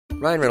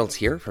Ryan Reynolds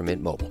here from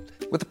Mint Mobile.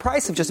 With the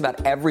price of just about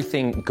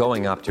everything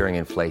going up during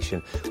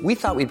inflation, we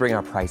thought we'd bring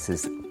our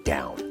prices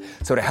down.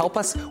 So to help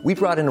us, we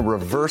brought in a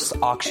reverse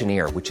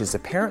auctioneer, which is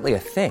apparently a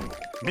thing.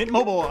 Mint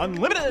Mobile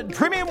Unlimited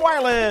Premium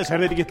Wireless. How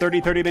to get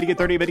 30, 30, bit to get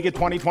 30, bit to get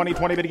 20, 20,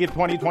 20, bit to get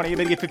 20, 20,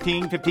 bit to get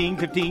 15, 15,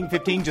 15,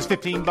 15, just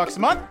 $15 a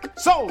month?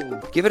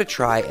 Sold! Give it a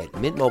try at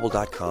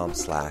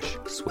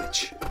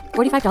mintmobile.com/switch.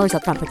 $45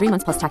 up front for 3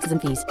 months plus taxes and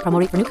fees. Promo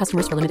rate for new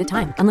customers for limited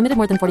time. Unlimited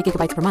more than 40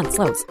 gigabytes per month.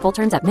 Slows full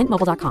terms at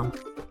mintmobile.com.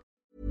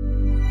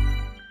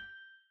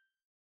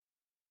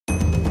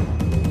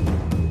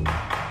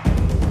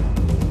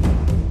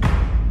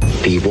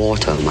 Be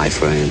water, my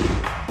friend.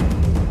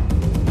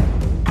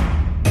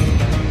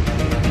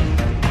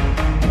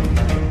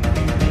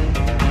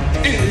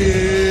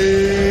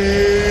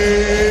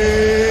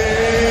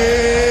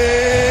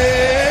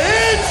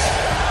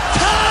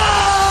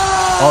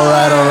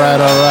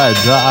 Alright,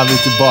 da vi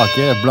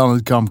tilbake,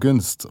 blandet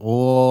kampkunst.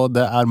 Og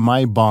det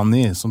meg,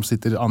 Bani, som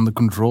sitter under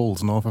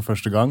controls nå for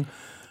første gang.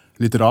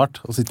 Litt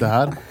rart å sitte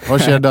her. Hva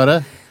skjer,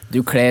 Dare?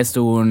 Du kler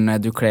stolen,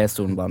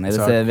 Bani.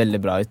 Det ser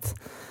veldig bra ut.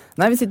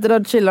 Nei, vi sitter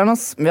og chiller,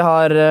 ass. Vi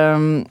har,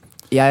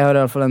 jeg har i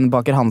hvert fall en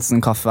Baker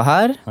Hansen-kaffe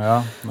her.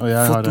 Ja, og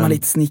jeg fått meg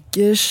litt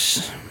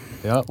Snickers.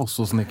 Ja,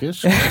 også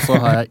Snickers. Og så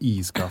har jeg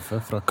iskaffe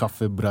fra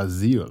Kaffe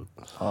Brasil.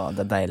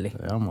 Det deilig.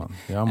 Ja,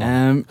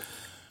 man.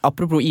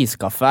 Apropos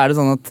iskaffe, det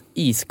sånn at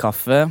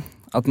iskaffe,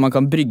 at man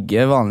kan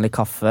brygge vanlig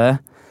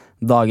kaffe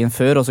dagen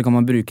før, og så kan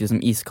man bruke det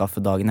som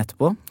iskaffe dagen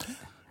etterpå?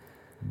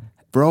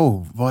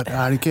 Bro,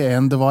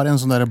 det var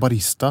en sånn der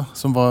barista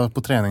som var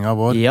på treninga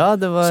vår, som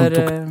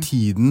tok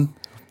tiden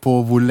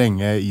på hvor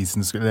lenge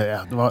isen skulle...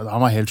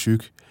 han var helt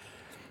syk.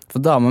 For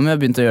damer har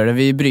begynt å gjøre det.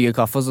 Vi brygger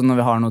kaffe, så når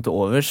vi har noe til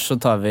overs, så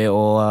tar vi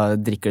og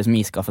drikker det som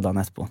iskaffe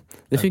dagen etterpå.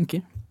 Det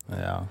funker.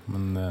 Ja,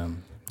 men...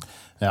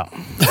 Ja.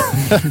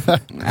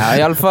 Ja,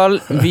 i alle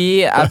fall,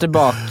 vi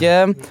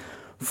tilbake.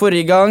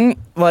 Forrige gang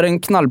var en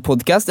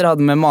knallpodcast dere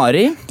hadde med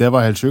Mari. Det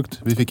var helt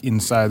sjukt. Vi fikk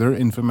insider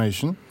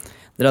information.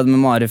 Dere hadde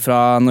med Mari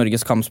fra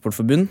Norges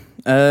Kampsportforbund.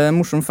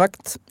 Morsom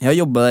fact, jeg har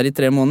jobbet der i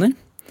 3 måneder.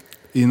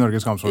 I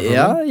Norges Kampsportforbund?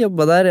 Ja, jeg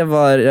jobbet der. Jeg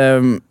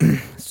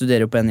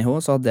studerer jo på NIH,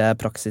 så hadde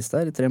jeg praksis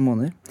der i 3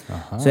 måneder.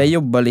 Aha. Så jeg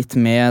jobbet litt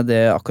med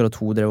det akkurat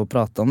hun drev og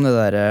pratet om, det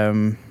der...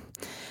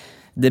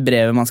 det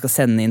brevet man skal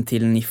sende inn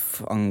til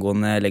NIF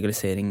angående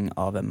legalisering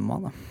av MMA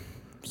da.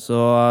 Så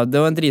det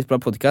var en dritbra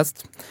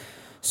podcast.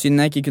 Synd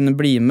jeg ikke kunne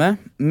bli med.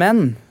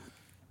 Men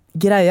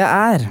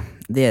greia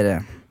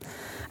dere,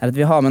 at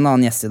vi har med en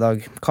annen gjest i dag.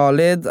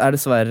 Khalid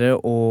dessverre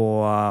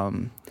og...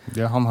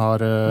 ja, han har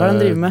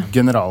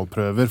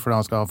generalprøver fordi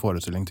han skal ha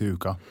forestilling til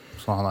uka.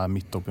 Så han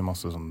midt oppi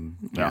masse sånn,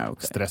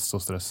 okay. stress.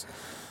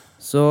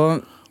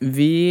 Så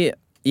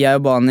jeg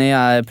og Bani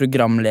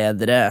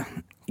programledere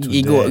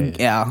Today,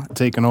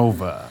 taken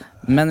over.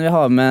 Men vi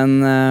har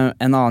med en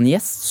annen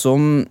gjest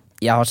som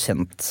jeg har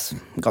kjent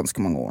ganske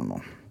mange år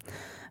nå.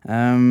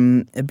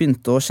 Jeg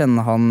begynte å kjenne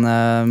han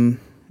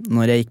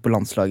når jeg gikk på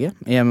landslaget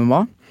i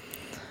MMA.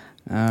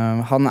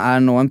 Han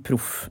nå en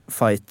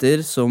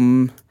profffighter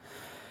som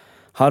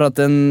har hatt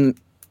en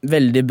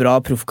veldig bra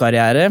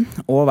proffkarriere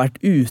og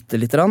vært ute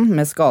litt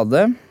med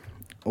skade.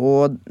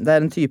 Og det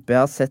en type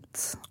jeg har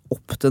sett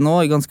opp til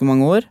nå i ganske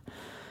mange år.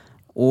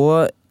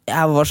 Og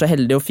jeg var så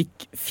heldig og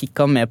fikk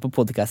han med på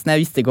podcasten.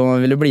 Jeg visste ikke om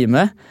han ville bli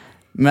med,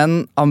 men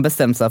han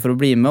bestemte seg for å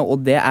bli med, og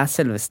det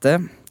selveste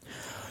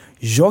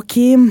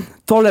Joachim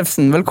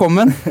Tollefsen.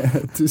 Velkommen.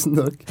 Tusen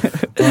takk.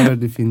 Det var en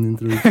veldig fin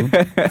introduksjon.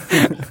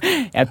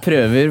 Jeg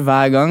prøver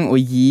hver gang å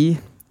gi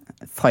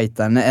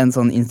fighterne en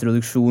sånn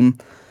introduksjon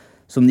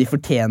som de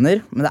fortjener,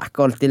 men det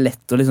ikke alltid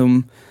lett å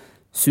liksom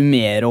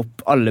summere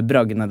opp alle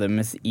braggene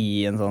deres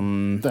i en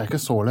sånn... Det ikke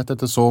så lett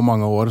etter så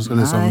mange år, skal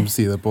liksom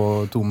si det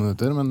på 2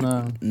 minutter, men...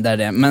 Det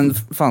det, men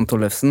faen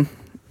Tollefsen,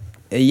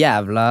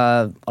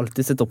 jævla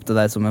alltid sett opp til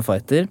deg som en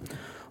fighter,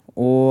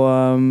 og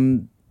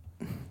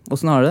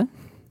hvordan har du det?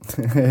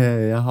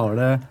 Jeg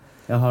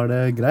har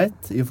det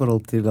greit i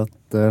forhold til at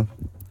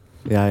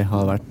jeg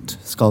har vært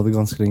skadet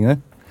ganske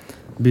lenge.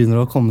 Begynner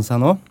å komme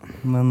seg nå,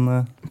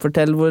 men...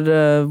 Fortell, hvor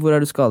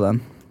du skadet?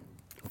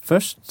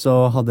 Først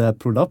så hadde jeg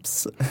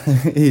prolaps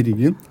i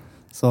ryggen,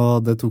 så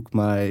det tok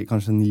meg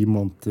kanskje 9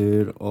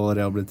 måneder å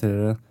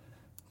rehabilitere,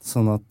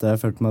 sånn at jeg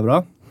følte meg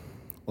bra.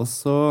 Og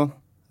så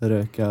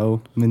røk jeg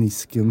jo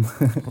menisken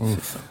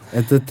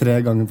etter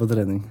 3 ganger på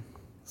trening.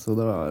 Så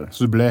det var...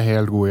 Så du ble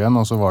helt god igjen,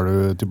 og så var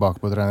du tilbake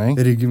på trening?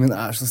 Ryggen min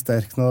så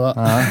sterk nå da.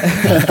 Ja.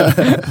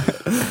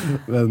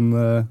 Men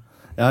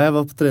jeg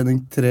var på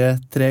trening 3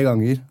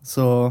 ganger,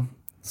 så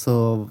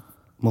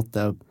måtte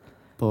jeg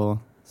på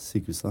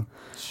sykehuset.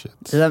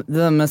 Det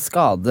der med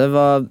skade,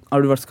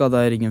 har du vært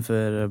skadet i ryggen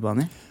før,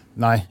 Bani?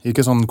 Nei,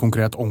 ikke sånn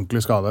konkret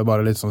ordentlig skade,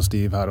 bare litt sånn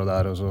stiv her og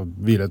der, og så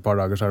hvile et par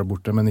dager så det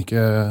borte, men ikke...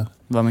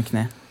 Hva med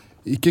kne?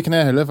 Ikke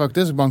kne heller,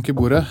 faktisk. Bank i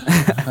bordet.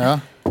 Ja,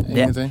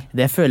 ingenting.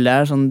 Det føler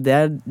jeg sånn, det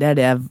det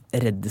jeg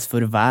reddes for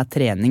hver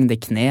trening,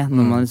 det kne.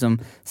 Når man liksom,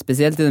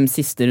 spesielt i de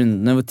siste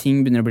rundene, hvor ting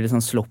begynner å bli litt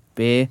sånn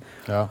sloppy.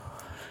 Ja.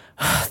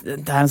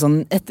 Det en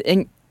sånn,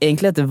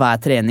 egentlig etter hver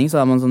trening så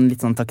man sånn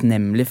litt sånn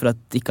takknemlig for at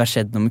det ikke har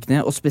skjedd noe med kne,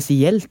 og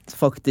spesielt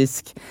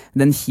faktisk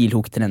den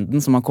heel-hook-trenden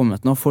som har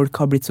kommet nå. Folk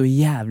har blitt så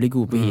jævlig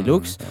gode på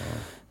heel-hooks.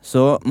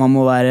 Så man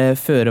må være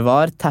føre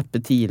var, tappe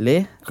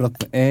tidlig.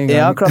 Klappe med en gang.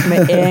 Ja, klappe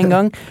med en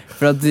gang.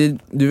 For at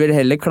du vil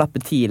heller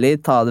klappe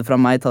tidlig, ta det fra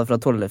meg, ta det fra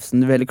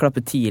Tollefsen. Du vil heller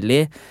klappe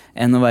tidlig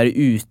enn å være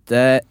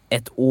ute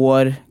et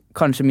år,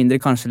 kanskje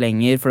mindre, kanskje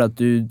lenger, for at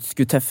du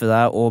skulle tøffe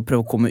deg og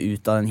prøve å komme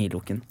ut av den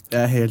heel-hooken.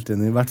 Jeg helt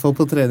enig. I hvert fall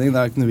på trening,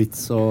 det ikke noe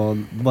vits å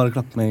bare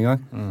klappe med en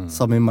gang.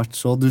 Samme i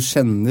match også. Du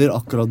kjenner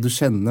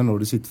når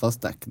du sitter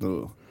fast, det ikke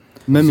noe...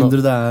 Med mindre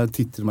det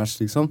tittelmatch,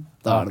 liksom.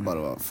 Da det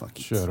bare fuck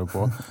it. Kjøre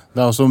på.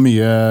 Det også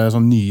mye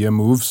sånn nye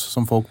moves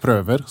som folk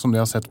prøver, som de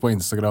har sett på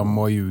Instagram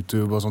og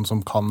YouTube og sånt,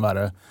 som kan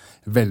være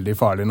veldig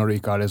farlig når du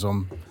ikke har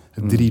liksom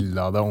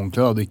drillet det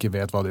ordentlig, og du ikke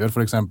vet hva du gjør.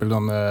 For eksempel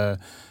den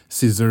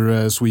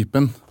scissor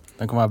sweepen.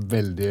 Den kan være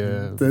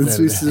veldig... Den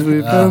scissor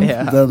sweepen,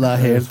 den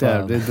helt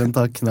jævlig. Den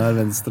tar knær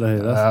venstre og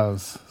høyre. Ja,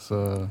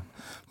 så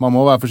man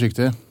må være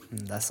forsiktig.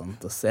 Det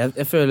sant, altså.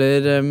 Jeg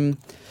føler...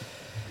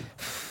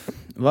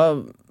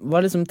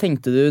 Hva liksom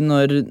tenkte du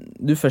når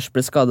du først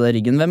ble skadet i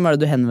ryggen? Hvem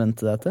det du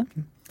henvendte deg til?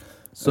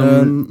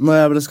 Når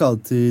jeg ble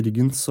skadet i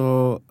ryggen, så...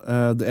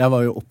 jeg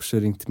var jo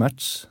oppkjøring til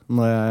match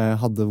når jeg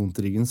hadde vondt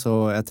i ryggen, så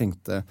jeg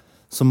tenkte,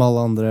 som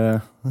alle andre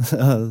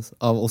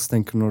av oss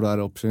tenker når du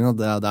i oppkjøring,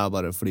 det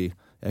bare fordi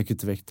jeg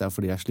kutter vekt, det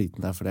fordi jeg er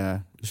sliten, det fordi jeg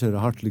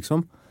kjører hardt, liksom.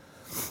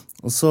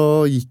 Og så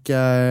gikk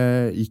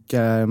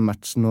jeg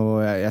matchen,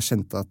 og jeg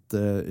kjente at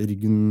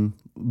ryggen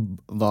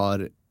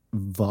var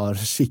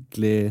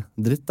skikkelig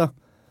dritt, da.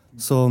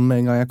 Så med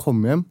en gang jeg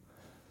kom hjem,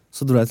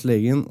 så dro jeg til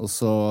legen, og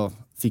så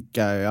fikk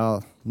jeg,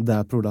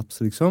 det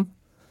prolaps, liksom.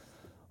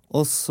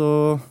 Og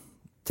så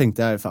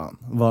tenkte jeg, faen,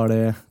 var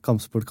det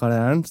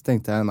kampsportkarrieren? Så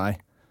tenkte jeg, nei,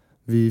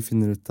 vi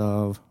finner ut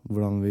av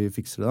hvordan vi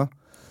fikser det da.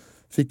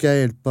 Fikk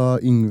jeg hjelp av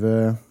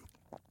Yngve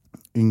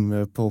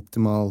på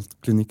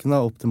Optimal-klinikken,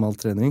 da, Optimal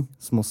trening,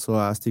 som også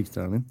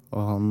styrketreneren min. Og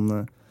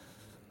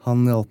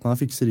han hjalp meg å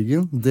fikse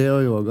ryggen. Det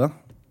og yoga.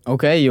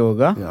 Ok,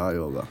 yoga. Ja,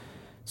 yoga.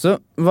 Så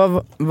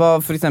hva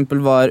for eksempel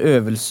var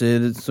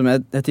øvelser som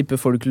jeg tipper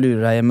folk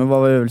lurer deg hjemme, hva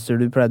var øvelser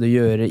du pleide å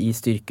gjøre i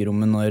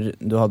styrkerommet når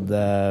du hadde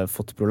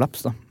fått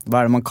prolaps da?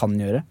 Hva det man kan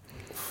gjøre?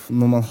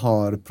 Når man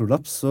har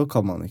prolaps, så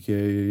kan man ikke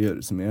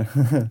gjøre så mye.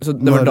 Så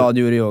det var da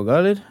du gjorde yoga,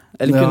 eller?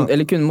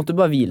 Eller måtte du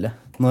bare hvile?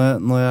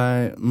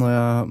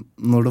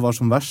 Når det var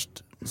som verst,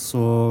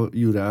 så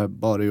gjorde jeg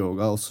bare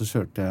yoga, og så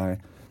kjørte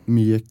jeg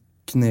mye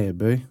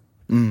knebøy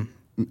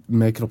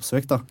med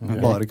kroppsvekt da.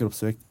 Okay. Bare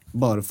kroppsvekt.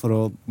 Bare for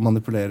å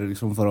manipulere,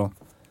 liksom, for å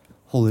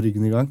holde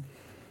ryggen i gang.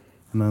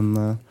 Men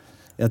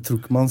jeg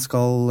tror ikke man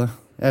skal...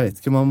 Jeg vet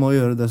ikke, man må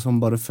gjøre det som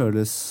bare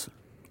føles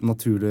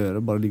naturlig å gjøre.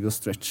 Bare ligge og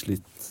stretche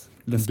litt.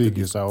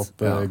 Bygge seg opp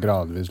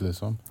gradvis,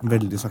 liksom.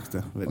 Veldig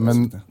sakte.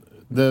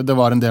 Det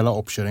var en del av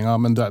oppkjøringen,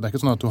 men det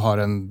ikke sånn at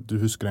du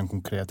husker en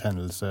konkret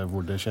hendelse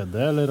hvor det skjedde,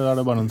 eller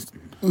det bare en...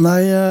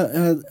 Nei,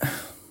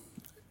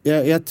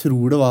 jeg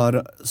tror det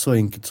var så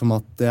enkelt som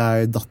at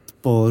jeg datt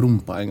på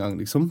rumpa en gang,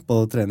 liksom, på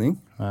trening.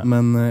 Ja.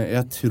 Men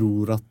jeg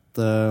tror at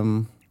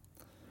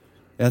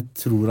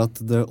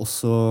det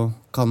også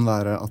kan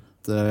være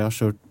at jeg har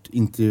kjørt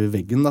inntil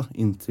veggen, da,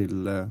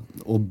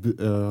 og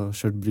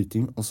kjørt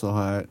bryting, og så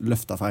har jeg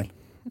løftet feil.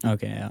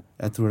 Ok, ja.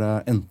 Jeg tror det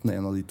enten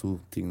en av de to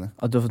tingene.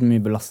 At du har fått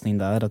mye belastning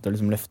der, at du har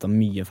liksom løftet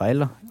mye feil,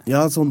 da?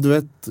 Ja, sånn, du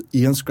vet,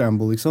 i en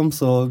scramble, liksom,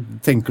 så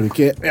tenker du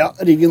ikke,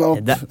 ryggen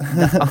opp. Det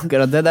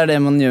akkurat det er det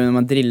man gjør når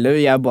man driller.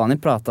 Jeg og Bani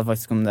pratet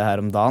faktisk om det her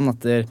om dagen,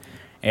 at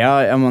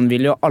man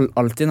vil jo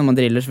alltid når man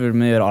driller, så vil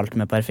man gjøre alt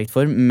med perfekt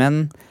form, men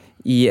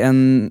i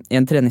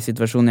en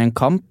treningssituasjon, i en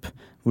kamp,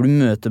 hvor du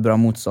møter bra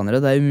motstandere,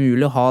 det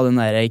umulig å ha den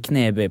der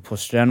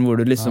knebøyposturen hvor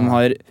du liksom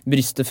har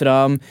brystet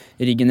fram,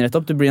 ryggen rett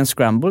opp. Det blir en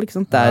scramble, ikke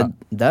sant?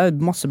 Det er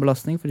masse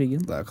belastning for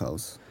ryggen. Det er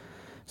kaos.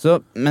 Så,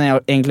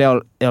 men egentlig i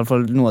alle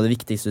fall noe av det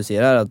viktigste du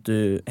sier at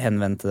du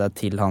henvendte deg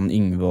til han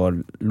Yngve og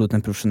lot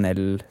en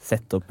profesjonell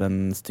sette opp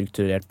en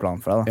strukturert plan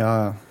for deg, da. Ja,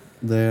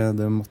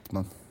 det måtte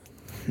man.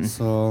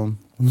 Så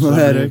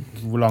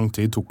hvor lang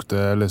tid tok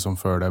det liksom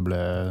før det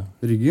ble...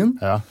 Ryggen?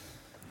 Ja.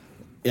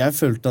 Jeg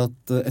følte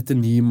at etter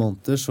 9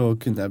 måneder så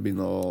kunne jeg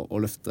begynne å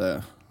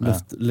løfte,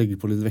 legge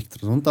på litt vekter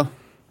og sånt da.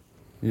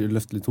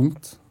 Løfte litt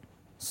tungt.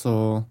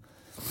 Så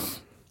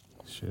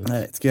jeg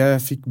vet ikke,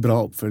 jeg fikk bra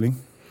oppfølging.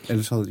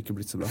 Ellers hadde det ikke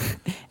blitt så bra.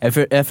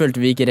 Jeg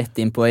følte vi gikk rett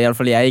inn på, i alle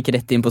fall jeg gikk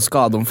rett inn på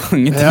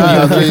skadeomfanget.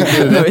 Ja,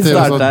 det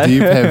var så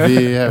deep,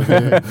 heavy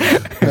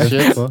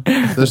shit.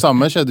 Det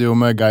samme skjedde jo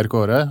med Geir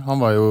Kåre. Han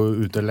var jo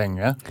ute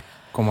lenge.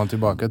 Kom han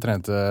tilbake,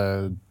 trente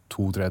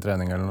 2-3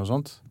 treninger eller noe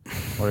sånt.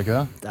 Var det ikke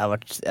det?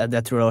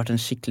 Jeg tror det har vært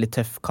en skikkelig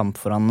tøff kamp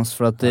for han.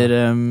 For at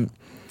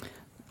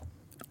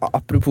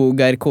apropos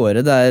Geir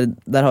Kåre,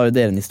 der har jo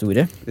dere en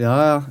historie.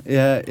 Ja.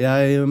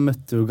 Jeg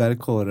møtte jo Geir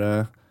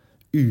Kåre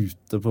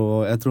ute på,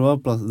 jeg tror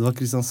det var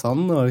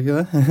Kristiansand, var det ikke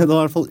det? Det var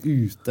i hvert fall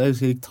ute, jeg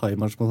husker jeg gikk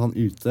thaimatch mot han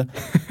ute,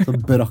 så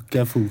brakk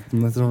jeg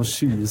foten etter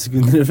 20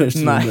 sekunder i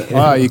første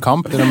runde. I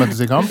kamp? Dere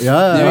møttes i kamp? Ja.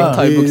 Du gikk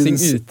thaiboksing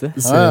ute.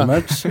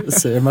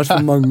 C-match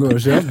for mange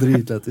år siden,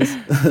 dritlettis.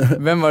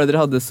 Hvem var det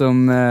dere hadde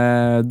som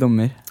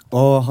dommer?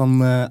 Og han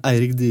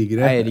Eirik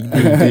Digre.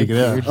 Digre,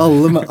 ja.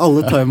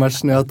 Alle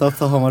thaimatchene jeg har tatt,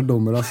 han var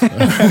dommer, altså.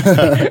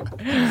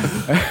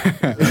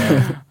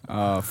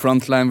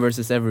 Frontline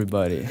versus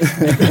everybody.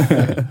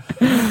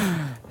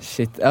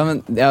 Shit. Ja,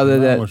 men det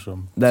er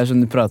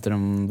sånn du prater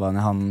om,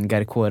 Bani. Han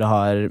Geir Kåre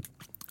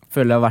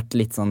føler jeg har vært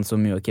litt sånn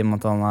som Joachim,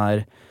 at han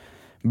har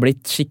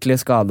blitt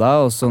skikkelig skadet,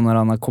 og så når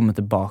han har kommet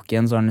tilbake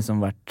igjen, så har han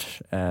liksom vært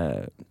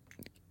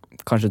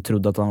kanskje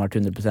trodd at han har vært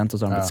 100%, og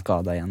så har han blitt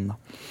skadet igjen, da.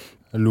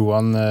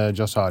 Luan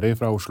Jassari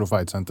fra Oslo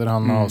Fight Center,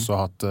 han har også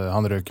hatt,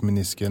 han røk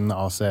menisken,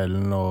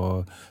 ACL-en,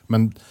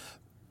 men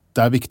det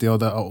er viktig å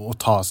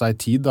ta seg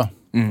tid da,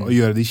 og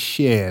gjøre de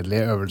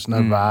kjedelige øvelsene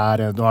da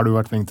har du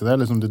vært flink til det,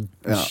 liksom det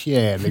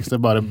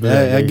kjedeligste bare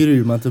jeg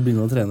gruer meg til å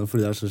begynne å trene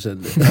fordi det er så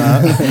kjedelig.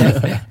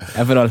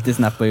 Jeg får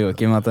alltid snap på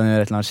Joachim at han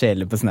gjør et eller annet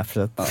kjedelig på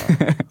Snapchat.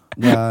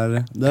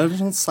 Det er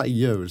sånn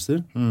seige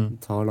øvelser, det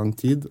tar lang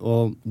tid,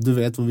 og du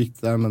vet hvor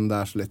viktig det er, men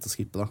det er så lett å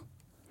skippe da.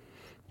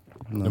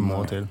 Det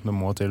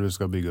må til hvis du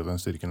skal bygge opp den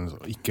styrken,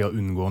 ikke å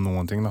unngå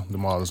noen ting da. Du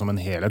må ha det som en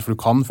helhet, for du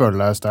kan føle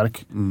deg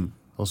sterk,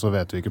 og så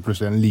vet du ikke,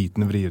 plutselig en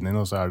liten vridning,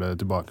 og så er det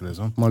tilbake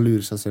liksom. Man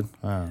lurer seg selv.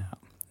 Ja.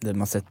 Det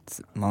man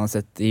har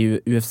sett i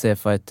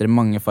UFC-fightere,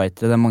 mange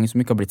fightere, det er mange som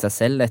ikke har blitt seg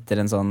selv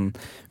etter en sånn,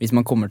 hvis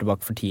man kommer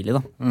tilbake for tidlig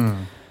da.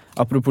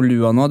 Apropos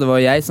Luan nå, det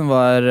var jeg som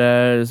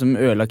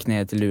ødela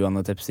kneet til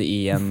Luan og Tepsi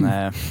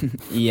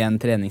i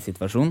en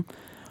treningssituasjon.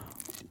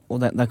 Og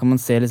der kan man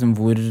se liksom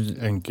hvor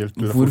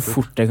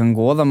fort det kan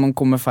gå da man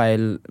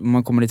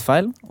kommer litt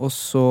feil, og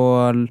så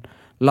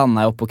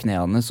landet jeg opp på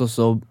knærne hans, og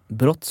så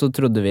brått så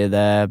trodde vi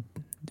det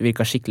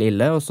virket skikkelig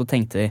ille, og så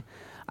tenkte vi,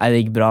 det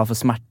gikk bra, for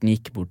smerten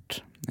gikk bort,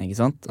 ikke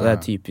sant? Og det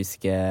er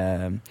typiske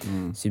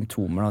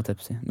symptomer da,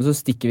 Tepsi. Men så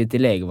stikker vi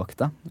til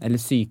legevakta,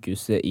 eller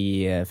sykehuset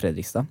i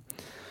Fredrikstad.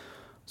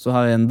 Så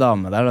har vi en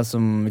dame der da,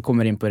 som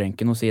kommer inn på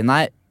røntgen og sier,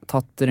 nei,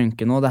 tatt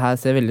røntgen nå, det her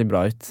ser veldig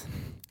bra ut.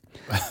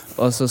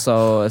 Og så sa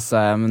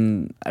jeg, men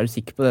er du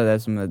sikker på det?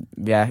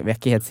 Vi er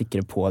ikke helt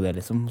sikre på det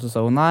liksom. Så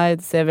sa hun, nei,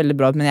 det ser veldig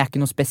bra ut, men jeg er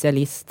ikke noen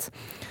spesialist.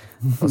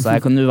 Og så sa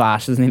jeg, kan du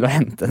være så snill å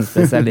hente en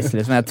spesialist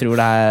liksom? Jeg tror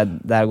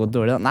det er gått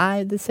dårlig da.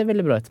 Nei, det ser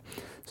veldig bra ut.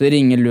 Så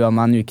ringer Luan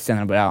meg en uke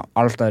senere og bare,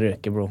 alt har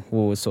røket, bro.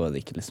 Hun så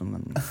det ikke liksom,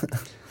 men...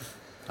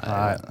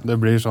 Nei, det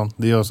blir sånn.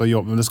 De også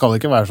jobber, men det skal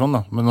ikke være sånn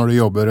da. Men når du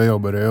jobber,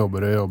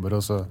 og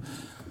så...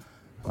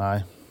 Nei,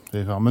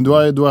 men du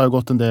har jo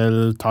gått en del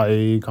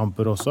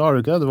thai-kamper også, har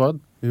du ikke?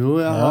 Jo,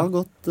 jeg har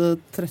gått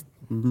 13,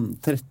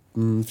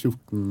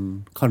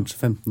 14, kanskje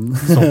 15.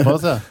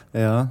 Såpass, ja.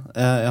 Ja,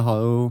 jeg har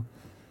jo...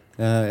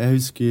 Jeg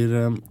husker,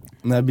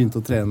 når jeg begynte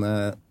å trene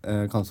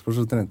kampsport,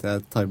 så trente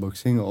jeg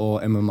thai-boksing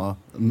og MMA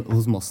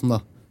hos Mossen da,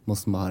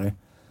 Mossen Bahari.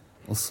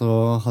 Og så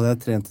hadde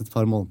jeg trent et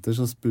par måneder,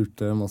 så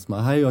spurte Mossen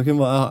meg, hei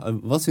Joachim,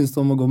 hva synes du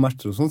om å gå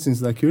matcher og sånn?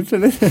 Synes du det er kult,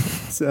 eller?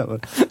 Så jeg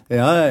bare,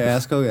 ja, jeg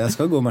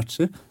skal gå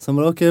matcher. Så han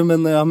bare, ok,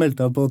 men jeg har meldt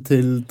deg på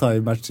til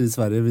thai-match i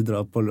Sverige, vi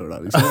drar på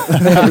lørdag, liksom.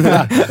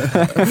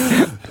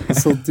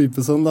 Sånn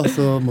type sånn da,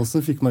 så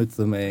Mossen fikk meg ut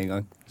til det med en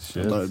gang.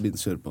 Og da begynte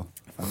jeg å kjøre på.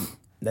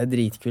 Det er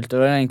dritkult. Det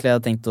var egentlig jeg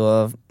hadde tenkt å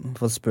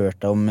få spørt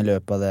deg om i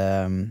løpet av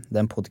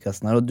den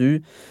podcasten her. Og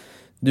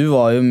du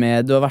var jo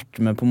med, du har vært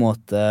med på en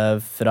måte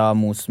fra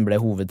Mosen ble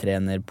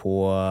hovedtrener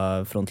på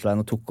Frontline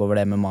og tok over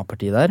det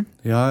MMA-partiet der.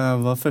 Ja, jeg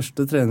var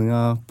første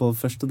treninga på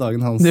første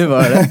dagen hans. Du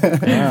var det?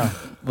 Ja.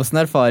 Hvordan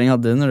erfaring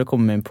hadde du når du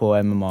kom inn på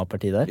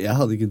MMA-partiet der? Jeg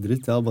hadde ikke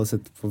dritt, jeg hadde bare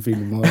sett på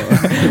film.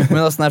 Men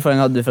hvordan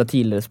erfaring hadde du fra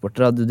tidligere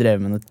sporter? Hadde du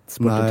drevet med noe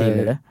sporter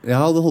tidligere? Jeg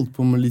hadde holdt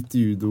på med litt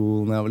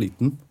judo når jeg var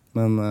liten,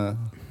 men...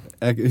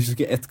 Jeg husker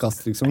ikke ett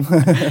kast, liksom.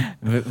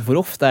 Hvor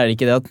ofte er det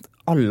ikke det at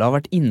alle har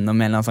vært innom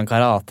en eller annen sånn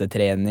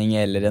karatetrening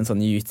eller en sånn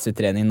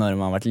jiu-jitsu-trening når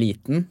man har vært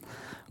liten?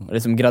 Og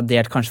liksom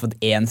gradert, kanskje fått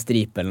 1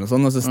 stripe eller noe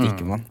sånt, og så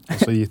stikker man.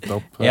 Og så gitt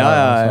opp. Ja.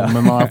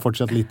 Men man er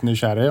fortsatt litt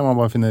nysgjerrig, og man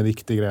bare finner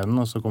riktig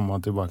grenen, og så kommer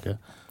man tilbake.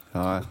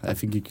 Ja,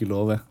 jeg fikk ikke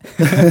lov, jeg.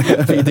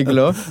 Fikk du ikke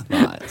lov?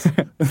 Nei, altså.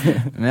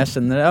 Men jeg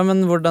skjønner det. Ja,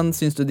 men hvordan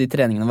synes du de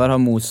treningene var?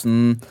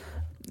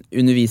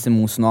 Underviser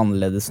Mosen noe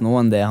annerledes nå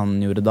enn det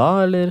han gjorde da,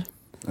 eller?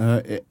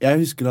 Jeg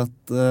husker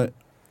at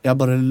jeg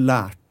bare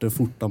lærte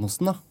fort av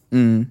Mossen da.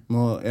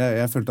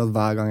 Jeg følte at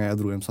hver gang jeg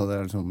dro hjem så hadde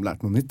jeg liksom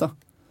lært noe nytt da.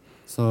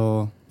 Så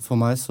for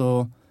meg så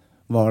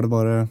var det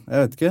bare,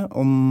 jeg vet ikke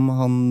om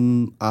han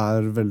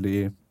er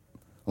veldig,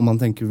 om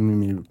han tenker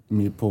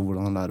mye på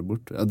hvordan han lærer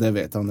bort. Ja, det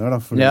vet han gjør da,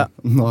 for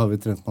nå har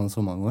vi trent på han så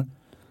mange år.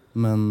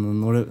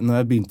 Men når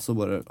jeg begynte så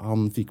bare,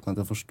 han fikk meg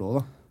til å forstå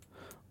da.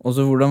 Og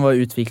så hvordan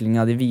var utviklingen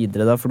av de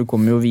videre da? For du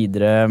kom jo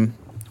videre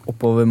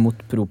oppover mot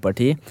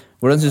proparti.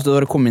 Hvordan synes du det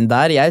var å komme inn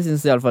der? Jeg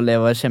synes i alle fall det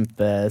var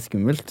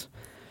kjempeskummelt.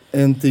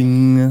 En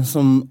ting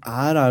som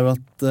er jo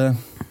at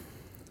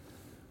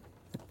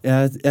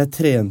jeg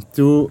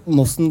trente jo,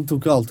 Mossen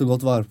tok jo alltid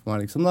godt vare på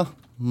meg liksom da.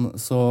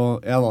 Så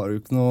jeg var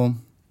jo ikke noe,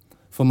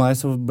 for meg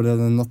så ble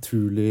det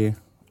naturlig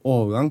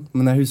overgang,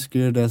 men jeg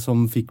husker det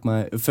som fikk meg...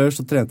 Før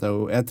så trente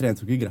jeg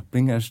trente jo ikke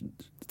grappling, jeg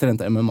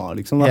trente MMA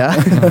liksom da. Ja.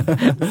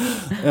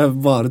 Jeg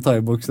bare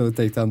thai-boks og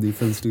takedown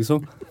defense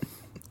liksom.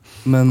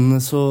 Men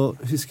så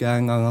husker jeg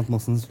en gang at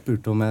Mossen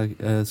spurte om jeg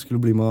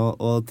skulle bli med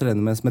å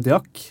trene med som heter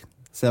Jack.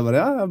 Så jeg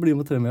bare, jeg blir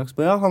med å trene med Jack.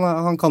 Ja,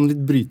 han kan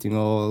litt bryting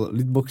og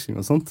litt boksing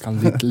og sånt.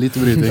 Kan litt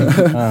bryting.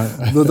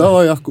 Da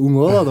var Jack ung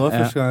også da, det var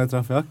første gang jeg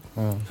traff Jack.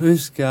 Så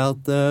husker jeg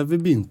at vi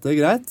begynte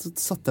greit, så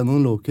satte jeg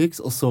noen low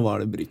kicks, og så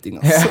var det bryting,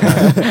 altså.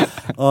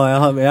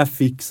 Og jeg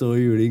fikk så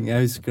juling,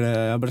 jeg husker det,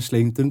 jeg ble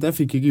slengt rundt, jeg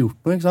fikk ikke gjort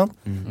noe, ikke sant?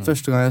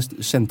 Første gang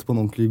jeg kjente på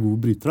en ordentlig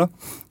god bryter da,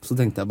 så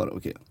tenkte jeg bare,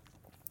 ok,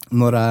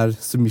 når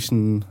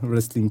submission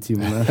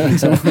wrestling-timene,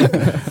 liksom?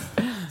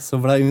 Så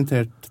ble jeg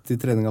invitert til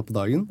treninga på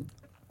dagen,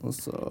 og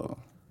så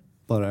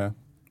bare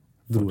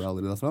dro jeg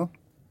aldri derfra.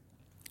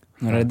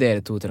 Når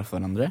dere to traff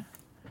hverandre?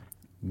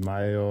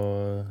 Meg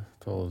og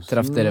Tollefsen.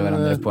 Traff dere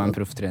hverandre på en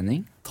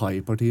profftrening?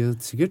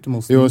 Thai-partiet sikkert?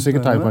 Jo,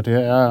 sikkert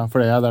Thai-partiet, ja.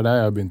 For det er der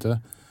jeg begynte.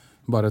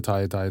 Bare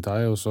Thai,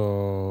 og så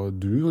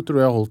du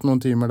tror jeg holdt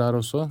noen timer der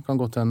også. Kan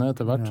godt hende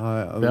etter hvert.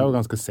 Ja. Vi er jo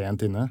ganske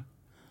sent inne.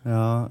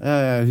 Ja,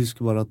 jeg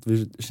husker bare at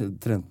vi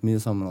trente mye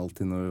sammen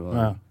alltid når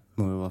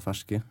vi var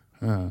ferske.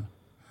 Ja.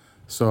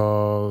 Så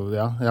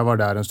ja, jeg var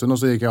der en stund, og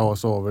så gikk jeg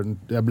også over,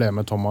 jeg ble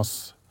med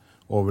Thomas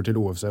over til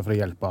UFC for å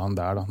hjelpe han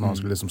der da, når han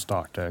skulle liksom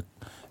starte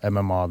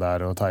MMA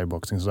der og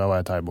thai-boksing, så da var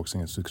jeg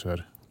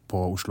thai-boksing-instruktør på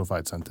Oslo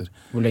Fight Center.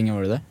 Hvor lenge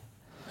var du det?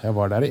 Jeg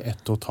var der i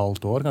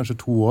 1,5 år, kanskje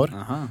 2 år.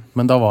 Aha.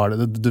 Men da var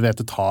det, du vet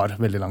det tar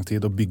veldig lang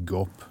tid å bygge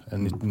opp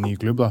en ny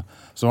klubb da.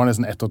 Så det var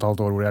nesten 1,5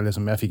 år hvor jeg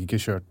fikk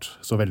ikke kjørt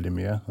så veldig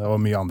mye. Det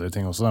var mye andre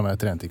ting også, men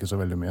jeg trente ikke så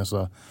veldig mye,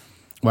 så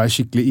var jeg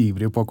skikkelig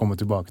ivrig på å komme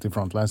tilbake til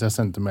Frontline, så jeg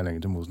sendte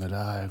meldinger til Mosen,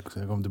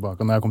 jeg kom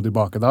tilbake. Og når jeg kom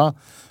tilbake da,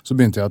 så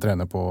begynte jeg å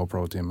trene på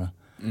pro-teamet.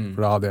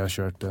 For da hadde jeg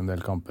kjørt en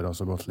del kamper og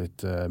så gått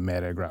litt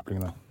mer grappling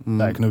da.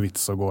 Det er ikke noe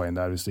vits å gå inn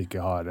der hvis du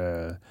ikke har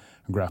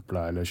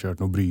grappla eller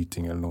kjørt noe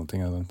bryting eller noen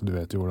ting. Du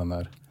vet jo hvordan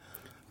det er.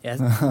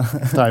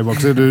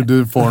 Thai-bokser,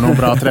 du får noen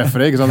bra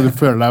treffere, ikke sant? Du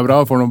føler deg bra,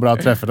 får noen bra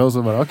treffere, og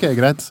så bare, ok,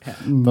 greit.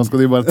 Da skal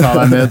de bare ta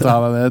deg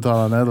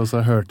ned, og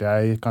så hørte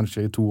jeg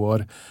kanskje i 2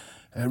 år,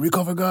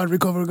 recover guard,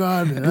 reke,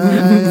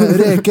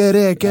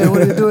 what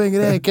are you doing,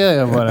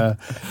 reke? Jeg bare,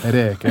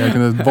 reke, jeg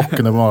kunne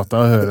våkne på maten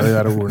og høre de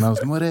der ordene,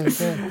 så må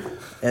reke.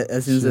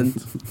 Jeg synes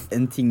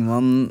en ting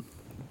man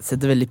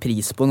setter veldig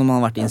pris på når man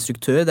har vært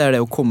instruktør, det er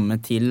det å komme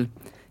til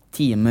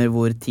timer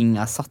hvor ting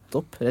er satt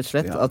opp, rett og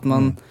slett. At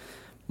man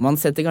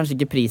setter kanskje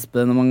ikke pris på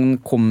det når man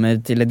kommer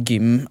til et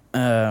gym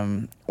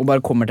og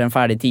bare kommer til en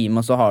ferdig time,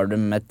 og så har de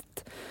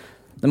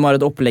har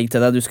et opplegg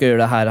til deg, du skal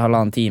gjøre det her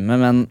 1,5 time,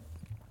 men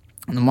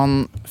når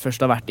man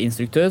først har vært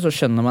instruktør, så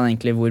skjønner man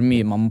egentlig hvor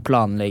mye man må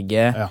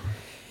planlegge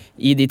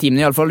i de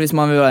timene, i alle fall hvis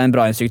man vil være en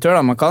bra instruktør.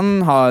 Da. Man kan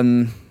ha en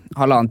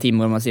 1,5 time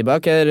hvor man sier bare,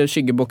 ok,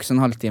 skyggebokse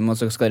en halvtime, og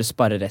så skal dere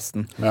spare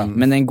resten.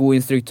 Men en god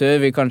instruktør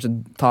vil kanskje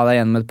ta deg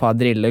gjennom et par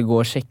driller, gå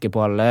og sjekke på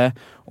alle,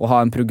 og ha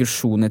en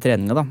progresjon i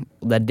treninga. Da.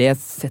 Og det er det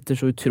jeg setter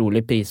så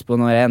utrolig pris på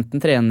når jeg enten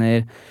trener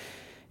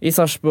i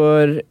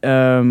Sarpsborg,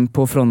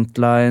 på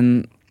Frontline,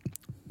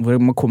 hvor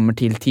man kommer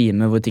til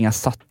timer hvor ting er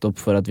satt opp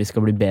for at vi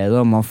skal bli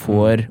bedre, og man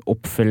får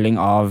oppfølging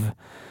av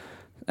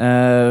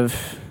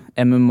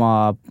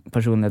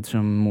MMA-personligheter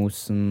som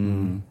Mosen,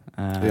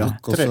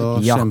 Jack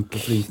også,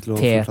 kjempeflink til å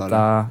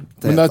forklare.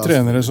 Men det er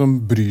trenere som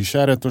bryr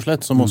seg, rett og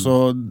slett, som også,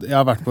 jeg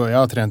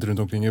har trent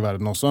rundt omkring i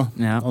verden også,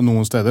 og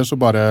noen steder så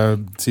bare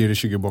sier de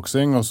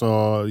skyggeboksing, og så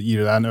gir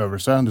de deg en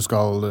øvelse, du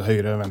skal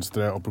høyre,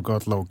 venstre,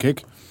 uppercut, low kick,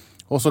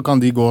 og så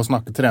kan de gå og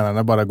snakke,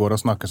 trenerne bare går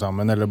og snakker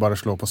sammen, eller bare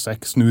slå på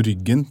 6, snu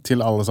ryggen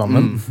til alle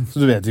sammen. Så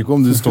du vet ikke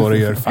om du står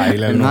og gjør feil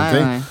eller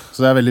noe.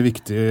 Så det er veldig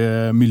viktig,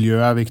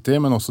 miljøet er viktig,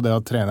 men også det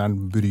at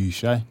treneren bryr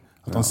seg.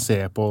 At han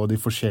ser på de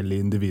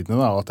forskjellige individene,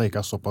 da, og at det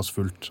ikke er såpass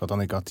fullt, at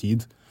han ikke har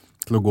tid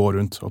til å gå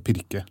rundt og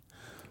pirke.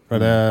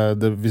 For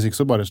hvis ikke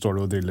så bare står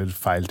du og driller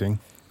feil ting.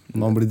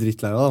 Man blir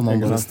drittlei da,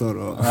 man bare står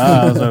og...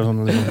 Ja, så er det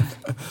sånn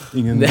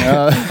ingen...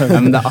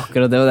 Men det er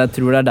akkurat det, og jeg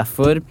tror det er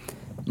derfor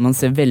man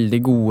ser veldig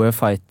gode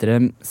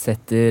fightere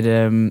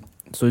setter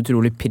så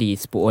utrolig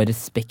pris på og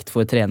respekt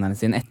for trenerne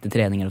sine etter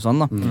treninger og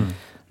sånn da.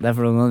 Det er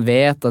fordi man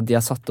vet at de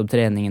har satt opp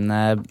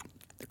treningene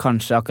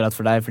kanskje akkurat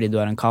for deg fordi du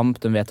har en kamp,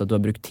 de vet at du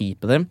har brukt tid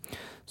på det.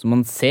 Så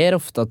man ser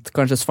ofte at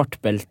kanskje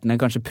svartbeltene,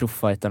 kanskje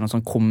profffighterne og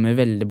sånn kommer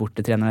veldig bort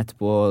til treneren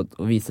etterpå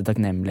og viser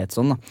takknemlighet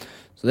sånn da.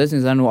 Så det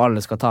synes jeg er noe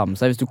alle skal ta med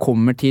seg. Hvis du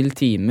kommer til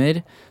timer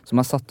som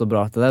er satt opp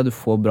bra til deg, du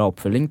får bra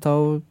oppfølging, ta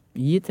og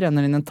gi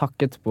treneren din en takk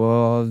etterpå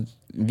og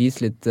vis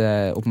litt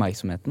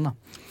oppmerksomheten da.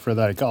 For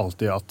det er ikke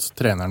alltid at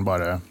treneren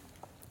bare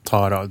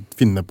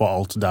finner på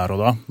alt der og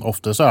da.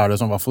 Ofte så er det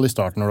sånn, i hvert fall i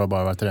starten når du har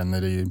bare vært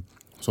trener i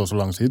så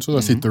lang tid, så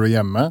da sitter du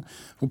hjemme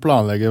og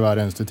planlegger hver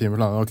eneste time.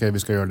 Ok, vi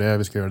skal gjøre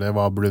det,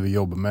 hva burde vi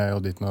jobbe med,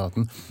 og ditt og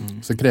datten.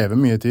 Så det krever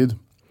mye tid.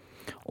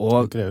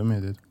 Og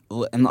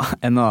en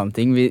annen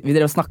ting, vi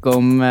drev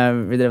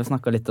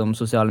snakket litt om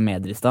sosiale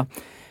medier i sted,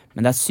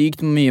 Men det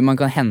sykt mye man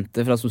kan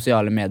hente fra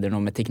sosiale medier nå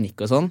med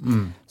teknikk og sånn.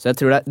 Så jeg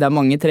tror det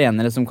mange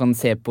trenere som kan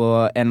se på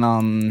en eller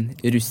annen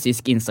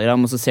russisk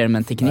Instagram, og så ser de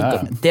en teknikk,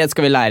 og det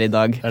skal vi lære i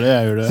dag. Det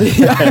jeg gjør det.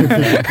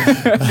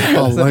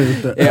 Alle har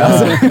gjort det.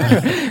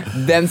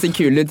 Den ser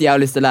kul ut, jeg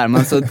har lyst til å lære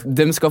meg, så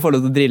de skal få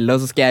lov til å drille,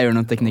 og så skal jeg gjøre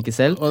noen teknikker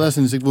selv. Og det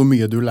synes ikke hvor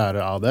mye du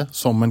lærer av det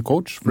som en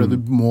coach, for du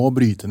må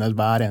bryte ned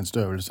hver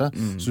eneste øvelse,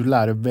 så du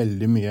lærer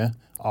veldig mye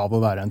av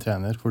å være en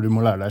trener, for du må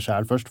lære deg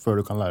selv først,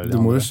 før du kan lære det.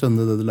 Du må jo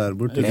skjønne det du lærer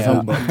bort. Det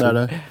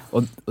det.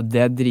 Og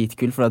det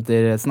dritkult, for at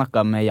dere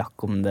snakket med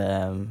Jack om det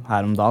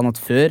her om dagen, at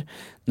før,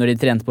 når de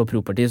trente på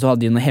Pro-partiet, så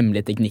hadde de noen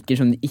hemmelige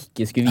teknikker som de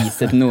ikke skulle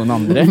vise til noen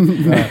andre,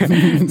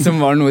 som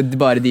var noe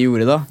bare de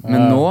gjorde da.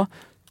 Men nå,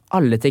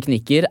 alle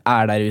teknikker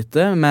der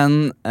ute,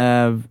 men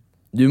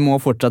du må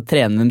fortsatt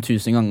trene dem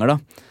 1000 ganger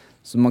da.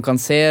 Så man kan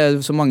se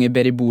så mange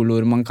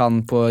beriboloer man kan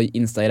på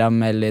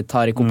Instagram, eller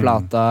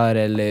tarikoplater,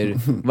 eller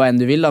hva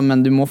enn du vil da,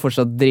 men du må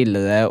fortsatt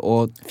drille det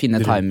og finne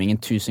timingen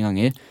 1000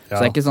 ganger.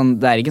 Så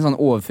det er ikke sånn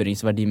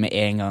overføringsverdi med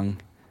en gang.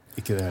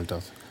 Ikke det helt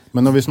tatt.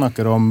 Men når vi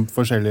snakker om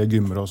forskjellige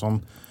gymmer og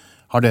sånn,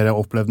 har dere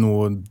opplevd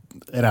noe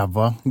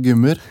ræva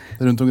gymmer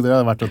rundt omkring?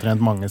 Dere har vært og trent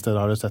mange steder,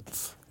 har dere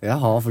sett? Jeg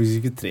har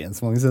faktisk ikke trent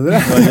så mange steder.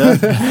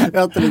 Jeg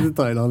har trent i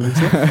Thailand,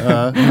 liksom.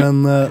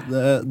 Men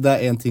det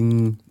en ting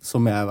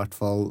som jeg i hvert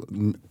fall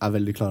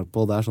veldig klar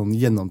på, det sånn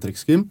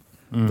gjennomtrekksgym.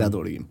 Det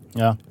dårlig gym.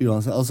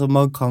 Uansett, altså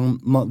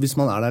hvis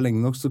man der lenge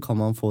nok, så kan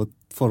man få et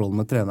forhold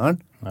med treneren.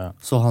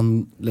 Så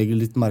han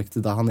legger litt merke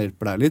til det, han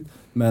hjelper deg litt.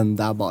 Men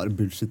det bare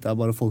bullshit, det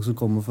bare folk som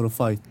kommer for å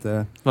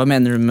fighte. Hva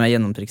mener du med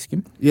gjennomtrekksgym?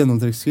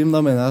 Gjennomtrekksgym,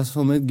 da mener jeg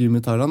som et gym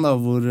i Thailand, da,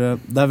 hvor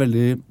det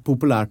veldig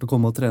populært å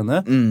komme og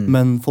trene,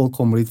 men folk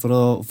kommer dit for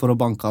å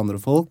banke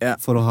andre folk,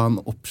 for å ha en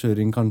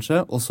oppkjøring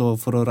kanskje, og så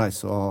for å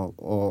reise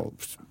og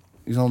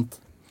ikke sant?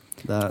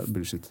 Det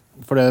bullshit.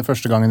 For det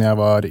første gangen jeg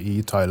var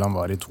i Thailand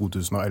var i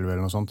 2011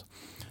 eller noe sånt.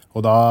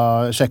 Og da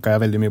sjekket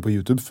jeg veldig mye på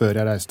YouTube før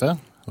jeg reiste,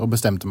 og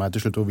bestemte meg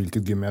til slutt på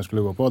hvilket gym jeg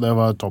skulle gå på, og det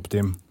var Top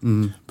Team.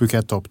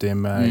 Phuket Top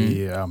Team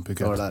i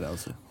Phuket. Der,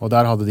 altså. Og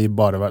der hadde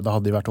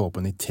de vært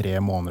åpne i 3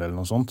 måneder eller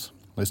noe sånt.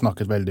 Og de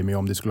snakket veldig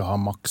mye om de skulle ha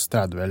maks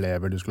 30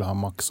 elever, de skulle ha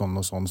maks sånn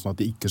og sånn at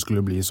de ikke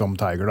skulle bli som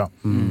Tiger da.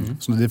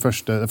 Så de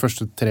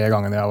første 3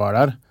 gangene jeg var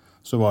der,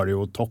 så var det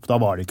jo topp.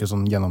 Da var det ikke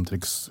sånn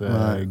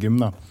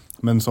gjennomtrykksgym da.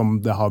 Men som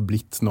det har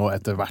blitt nå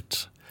etter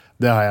hvert.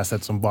 Det har jeg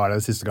sett som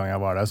bare det siste gang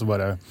jeg var der, så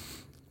bare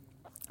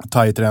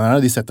Thai-trenerne,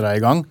 de setter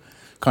deg i gang.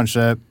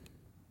 Kanskje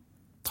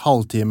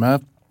halvtime,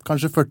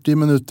 kanskje 40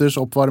 minutters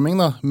oppvarming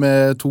da,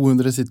 med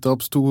 200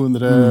 sit-ups,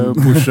 200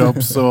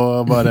 push-ups,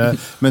 og bare,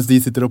 mens de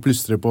sitter og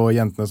plystrer på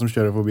jentene som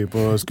kjører forbi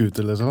på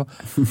scooter eller så.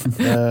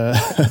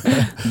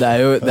 Det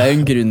jo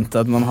en grunn til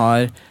at de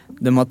har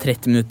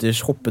 30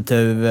 minutters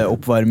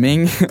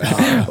hoppetøv-oppvarming,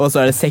 og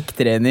så det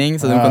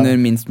sekktrening, så de kan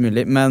gjøre minst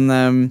mulig.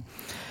 Men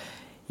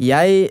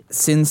jeg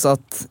synes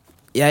at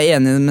jeg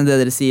enig med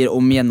det dere sier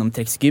om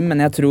gjennomtrekksgym,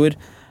 men jeg tror,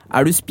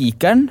 du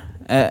spikeren,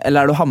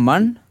 eller du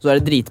hammeren, så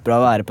det dritbra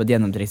å være på et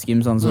gjennomtrekksgym,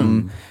 sånn som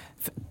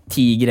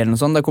Tiger eller noe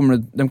sånt. De kommer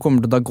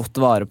til å ta godt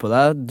vare på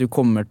deg. Du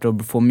kommer til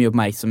å få mye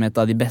oppmerksomhet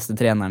av de beste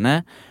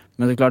trenerne.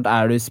 Men så klart,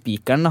 du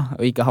spikeren da,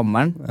 og ikke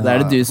hammeren. Da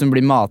det du som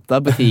blir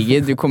matet på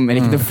Tiger. Du kommer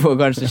ikke til å få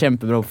kanskje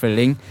kjempebra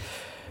oppfølging.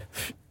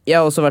 Jeg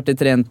har også vært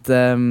trent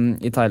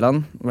i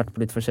Thailand. Vært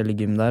på litt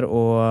forskjellige gym der,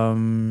 og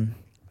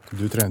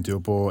du trente jo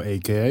på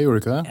AKA, gjorde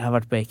du ikke det? Jeg har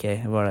vært på AKA,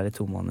 jeg var der i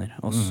 2 måneder.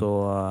 Og så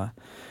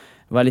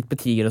var litt på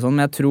Tiger og sånn,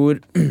 men jeg tror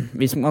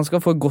hvis man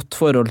skal få et godt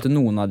forhold til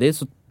noen av de,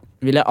 så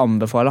vil jeg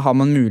anbefale, har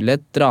man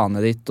mulighet, dra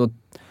ned dit og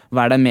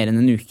være der mer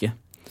enn en uke.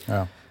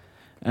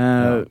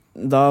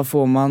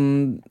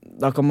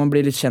 Da kan man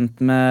bli litt kjent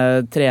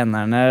med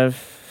trenerne.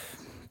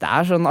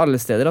 Det sånn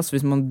alle steder, altså.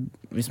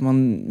 Hvis man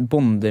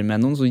bonder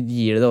med noen, så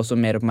gir det også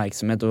mer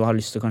oppmerksomhet, og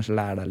har lyst til å kanskje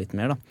lære deg litt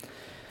mer da.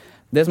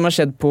 Det som har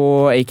skjedd på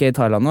AK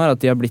Thailand nå,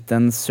 at de har blitt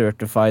en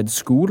certified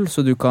school,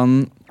 så du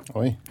kan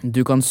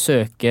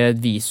søke et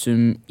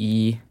visum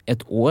i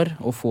 1 år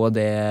og få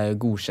det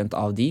godkjent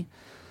av de.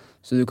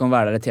 Så du kan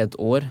være der til 1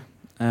 år.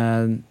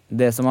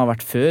 Det som har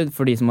vært før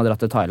for de som har dratt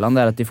til Thailand,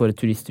 det at de får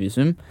et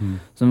turistvisum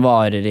som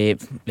varer i,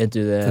 vet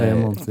du det? 3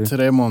 måneder.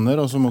 3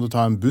 måneder, og så må du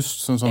ta en buss,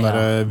 sånn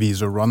der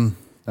visa run.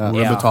 Hvor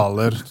du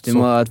betaler du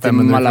må til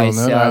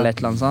Malaysia eller et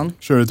eller annet sånt.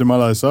 Kjører til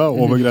Malaysia,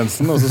 over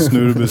grensen, og så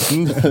snur du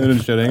bussen,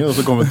 rundkjøringen, og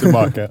så kommer du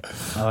tilbake.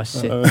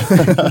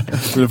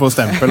 Så du får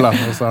stempel da,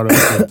 og så har du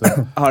det.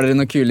 Har dere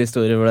noen kule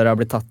historier hvor dere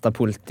har blitt tatt av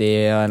politi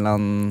og et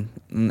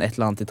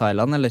eller annet i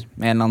Thailand, eller?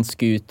 Med en eller annen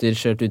scooter,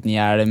 kjørt uten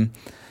hjelm?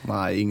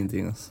 Nei,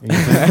 ingenting altså.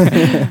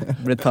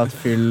 Blitt tatt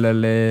full,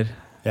 eller?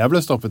 Jeg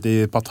ble stoppet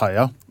i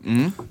Pattaya.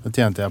 Da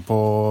tjente jeg på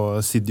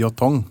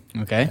Sidiotong.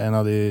 En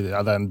av de,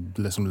 det en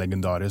liksom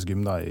legendarisk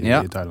gym da,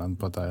 i Thailand,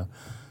 Pattaya.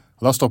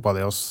 Og da stoppet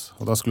de oss,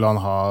 og da skulle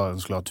han ha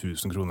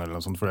 1000 kroner eller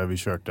noe sånt, fordi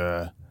vi kjørte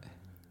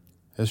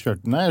Jeg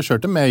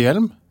kjørte med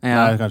hjelm.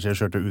 Ja. Nei, kanskje jeg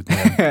kjørte uten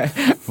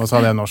hjelm. Og så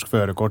hadde jeg norsk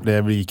førerkort, det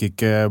gikk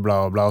ikke bla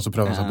bla, og så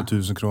prøvde jeg seg på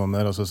 1000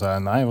 kroner, og så sa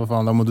jeg nei, hva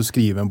faen, da må du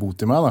skrive en bot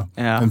til meg da.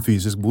 Ja. En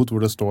fysisk bot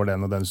hvor det står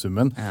den og den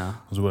summen. Ja.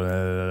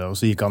 Og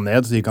så gikk han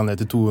ned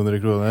til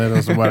 200 kroner,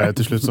 og så bare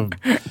til slutt så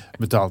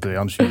betalte vi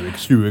han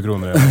 20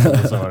 kroner,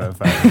 og så var det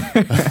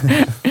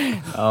ferdig.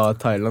 Ja,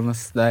 Thailand,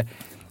 det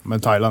Men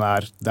Thailand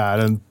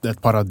er et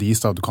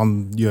paradis da. Du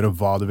kan gjøre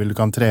hva du vil. Du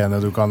kan trene,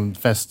 du kan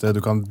feste,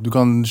 du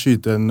kan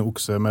skyte en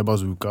okse med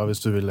bazooka hvis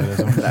du vil.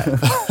 Liksom.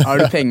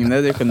 Har du pengene,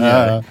 du kan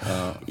gjøre det.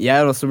 Jeg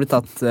har også blitt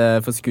tatt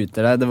for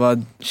scooter der. Det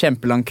var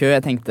kjempelang kø.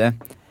 Jeg tenkte,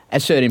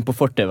 jeg kjører inn på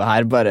fortøvet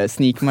her, bare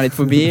sniker meg litt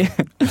forbi.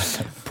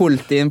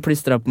 Politien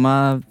plystret på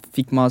meg,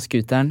 fikk meg av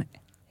scooteren.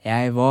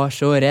 Jeg var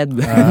så redd.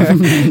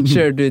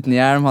 Kjørte uten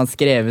hjelm, han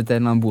skrev ut en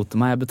eller annen bot til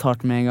meg. Jeg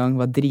betalte med en gang,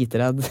 var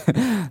dritredd.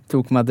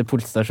 Tok meg til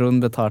politistasjonen,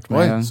 betalte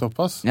med en gang. Oi,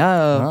 såpass?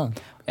 Ja.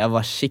 Jeg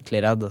var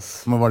skikkelig redd.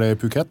 Men var det i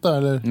Phuket da,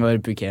 eller? Det var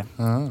i Phuket.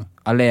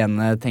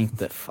 Alene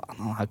tenkte, faen,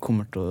 han her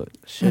kommer til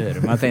å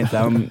kjøre meg.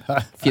 Tenkte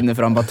jeg, finne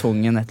fram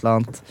batongen, et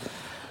eller annet.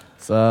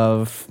 Så,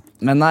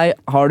 men nei,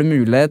 har du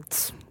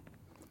mulighet,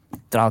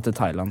 dra til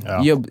Thailand.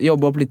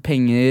 Jobbe opp litt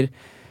penger,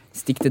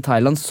 stikk til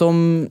Thailand,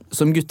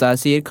 som gutta her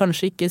sier,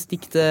 kanskje ikke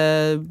stikk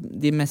til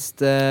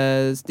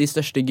de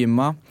største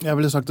gymma. Jeg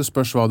ville sagt det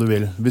spørs hva du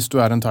vil. Hvis du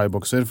er en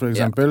thai-bokser for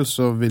eksempel,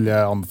 så vil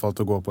jeg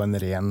anbefale å gå på en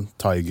ren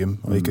thai-gym,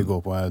 og ikke gå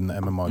på en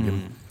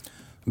MMA-gym.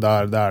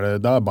 Da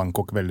er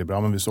Bangkok veldig bra,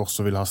 men hvis du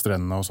også vil ha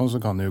strendene og sånn,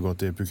 så kan du jo gå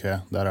til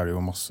Phuket. Der er det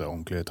jo masse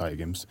ordentlige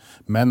thai-gyms.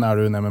 Men er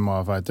du en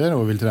MMA-fighter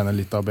og vil trene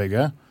litt av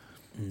begge,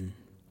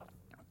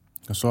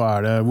 så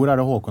hvor er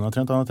det Håkon har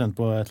trent? Han har trent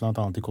på et eller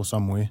annet i Koh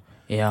Samui.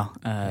 Ja,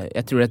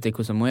 jeg tror det heter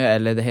Koh Samui,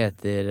 eller det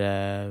heter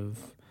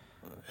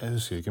Jeg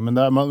husker ikke, men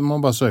man må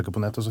bare søke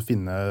på nett og så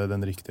finne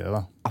den riktige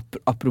da.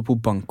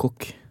 Apropos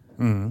Bangkok,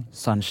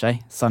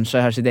 Sunshine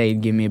har sitt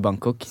eget gym i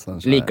Bangkok.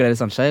 Liker dere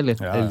Sunshine, eller?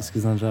 Ja, jeg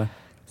elsker Sunshine.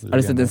 Har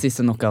du sett den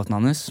siste knockouten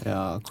hans?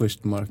 Ja,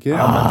 question marker.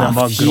 Ja, men den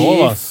var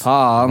grov, ass.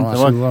 Faen.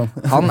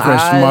 Han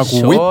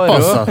så rå.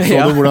 Så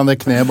du hvordan det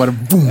kneet bare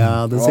boom.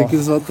 Ja, det ser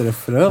ikke så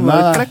treffer det.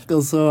 Bare klekk,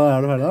 og så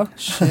er det ferdig.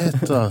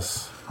 Shit, ass.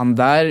 Han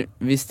der,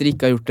 hvis dere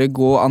ikke har gjort det,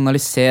 gå og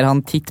analyser han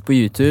titt på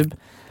YouTube.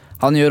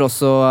 Han gjør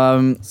også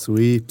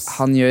sweeps.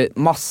 Han gjør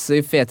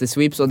masse fete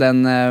sweeps, og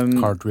den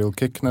cartwheel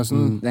kick,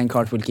 nesten. Den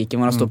cartwheel kicken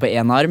hvor han står på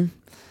en arm.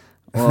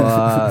 Og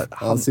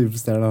han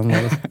superstjerner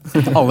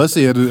han. Alle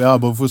sier,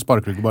 hvorfor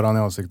sparker du ikke bare han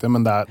i ansiktet,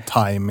 men det er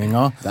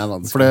timinga. Det er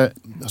vanskelig.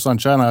 For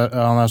Sunshine,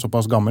 han er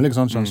såpass gammel, ikke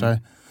sant, Sunshine?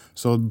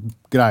 Så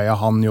greia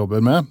han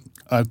jobber med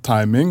er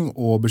timing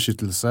og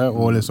beskyttelse,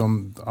 og liksom,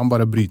 han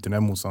bare bryter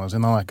ned motstanderen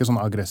sin. Han er ikke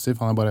sånn aggressiv,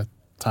 han er bare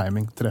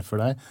timing,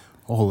 treffer deg,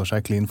 og holder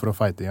seg clean for å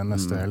fighte igjen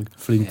neste helg.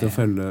 Flink til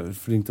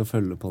å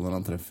følge på når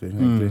han treffer,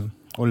 egentlig.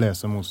 Og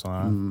lese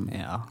motstanderen.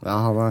 Ja,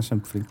 han er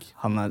kjempeflink.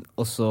 Han er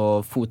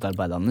også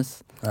fotarbeidet hans.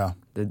 Ja.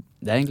 Det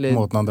er egentlig...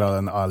 Måten han drar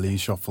den Ali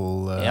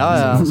Shuffle.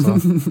 Ja.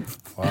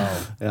 Wow.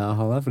 Ja,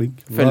 han er flink.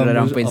 Følger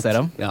dere han på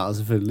Instagram? Ja,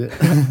 selvfølgelig.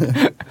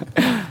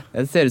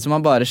 Det ser ut som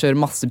han bare kjører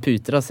masse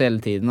puter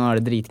hele tiden, og er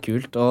det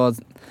dritkult.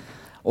 Og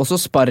også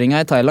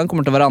sparringa i Thailand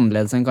kommer til å være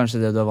annerledes enn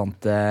kanskje det du er vant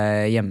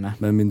til hjemme.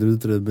 Men mindre du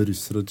tror det med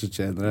russere og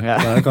tsjetsjenere. Ja.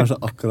 Det er kanskje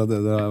akkurat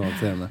det du er vant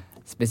til hjemme.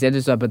 Spesielt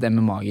hvis du er på et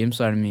MMA-gym,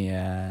 så er det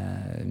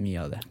mye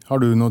av det.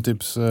 Har du noen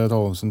tips,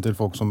 Tollefsen, til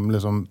folk som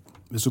liksom,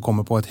 hvis du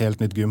kommer på et helt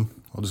nytt gym,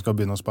 og du skal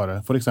begynne å spare,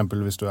 for eksempel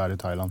hvis du er i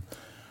Thailand?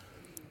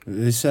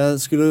 Hvis jeg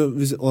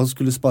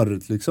skulle spare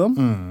ut, liksom,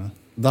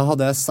 da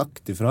hadde jeg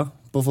sagt ifra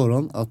på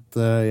forhånd at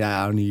jeg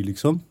er ny,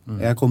 liksom.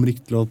 Jeg kommer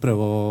ikke til å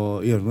prøve å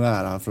gjøre noe, jeg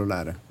er her for å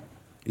lære.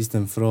 I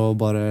stedet for å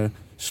bare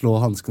slå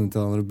hanskene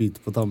til hverandre og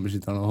bite på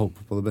tannbeskytterne og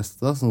håpe på det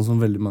beste, da, sånn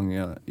som veldig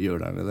mange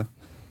gjør der nede.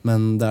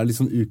 Men det er litt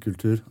sånn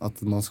ukultur at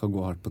man skal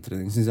gå hardt på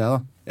trening, synes jeg da.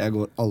 Jeg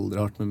går aldri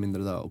hardt med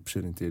mindre det er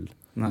oppkjøring til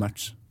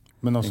match.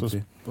 Men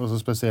også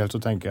spesielt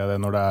så tenker jeg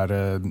det når det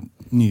er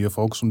nye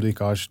folk som du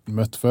ikke har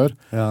møtt før,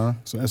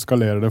 så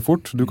eskalerer det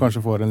fort. Du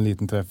kanskje får en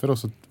liten treffer,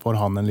 og så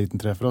får han en liten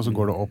treffer, og så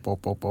går det opp,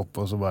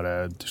 og så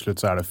bare til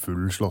slutt så er det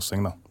full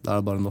slåssing da. Da er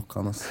det bare nok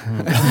han, altså.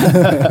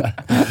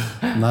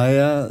 Nei,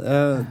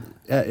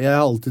 jeg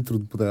har alltid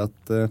trodd på det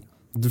at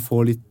du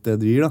får litt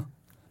det du gir da.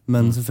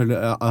 Men selvfølgelig,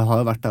 jeg har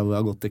jo vært der hvor jeg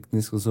har gått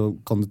teknisk, og så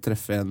kan du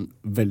treffe en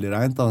veldig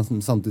rent, da,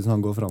 samtidig som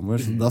han går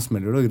fremover. Så da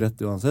smeller det jo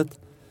rett uansett.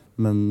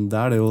 Men det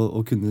er det jo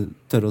å kunne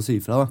tørre å si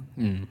ifra, da.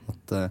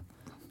 At jeg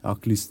har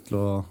ikke lyst til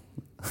å...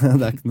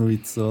 det er ikke noe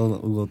vits å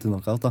gå til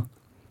knockout, da.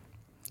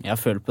 Jeg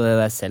føler på det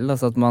der selv,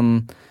 altså at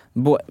man...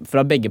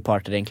 fra begge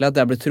parter egentlig, at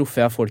jeg blir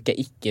truffet av folk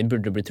jeg ikke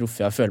burde bli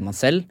truffet av, føler man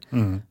selv.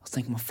 Og så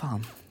tenker man,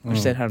 faen, hva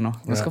skjer her nå?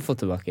 Jeg skal få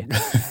tilbake.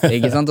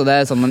 Ikke sant? Og det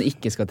er sånn man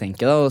ikke skal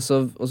tenke da, og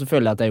så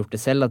føler jeg at jeg har gjort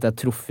det selv, at jeg har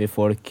truffet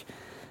folk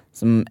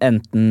som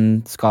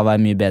enten skal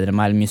være mye bedre enn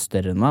meg, eller mye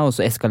større enn meg, og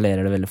så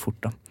eskalerer det veldig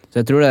fort da. Så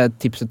jeg tror det er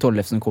tipset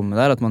Tollefsen kommer med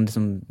der, at man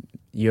liksom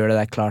gjør det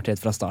der klart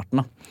helt fra starten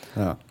da.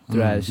 Ja.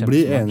 Tror jeg er bli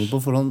enig på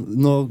forhånd.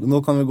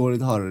 Nå kan vi gå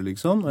litt hardere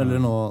liksom, eller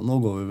nå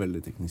går vi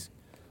veldig teknisk.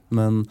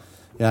 Men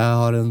jeg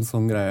har en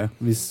sånn greie.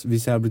 Hvis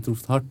jeg blir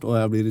truffet hardt, og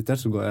jeg blir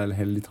irritert, så går jeg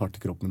heller litt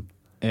hardt i kroppen.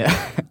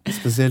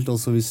 Spesielt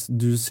også hvis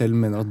du selv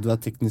mener at du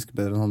teknisk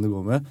bedre enn han du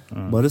går med.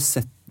 Bare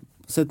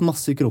sett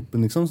masse i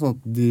kroppen, liksom, sånn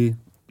at de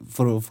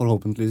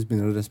forhåpentligvis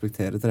begynner å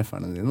respektere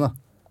trefferne dine, da.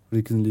 For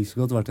de kunne like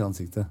så godt vært i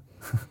ansiktet.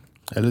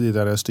 Eller de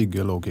der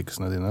stygge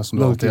low-kicksene dine, som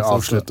du alltid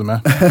avslutter med.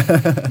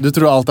 Du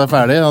tror alt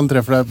ferdig, han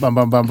treffer deg, bam,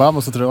 bam, bam, bam,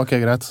 og så tror du, ok,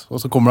 greit. Og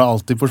så kommer det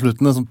alltid på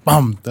slutten, sånn,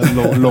 bam, den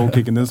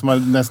low-kicken din, som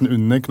nesten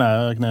under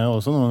kneet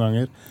også noen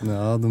ganger.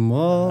 Ja, du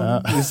må,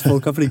 hvis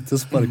folk er flinke til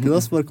å sparke, da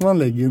sparker man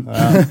leggen.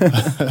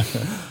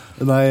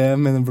 Nei, jeg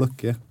mener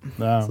blokke.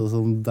 Så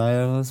som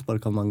deg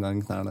sparker man mange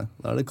ganger knærne.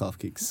 Da det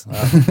calf-kicks.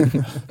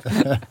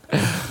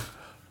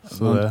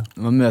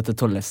 Man møter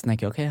Tollefsen,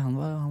 ikke, ok, han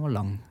var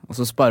lang. Og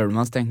så sparer du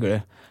med han, så tenker du,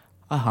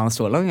 han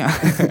så lang, ja.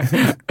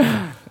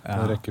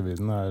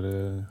 Rekkevidden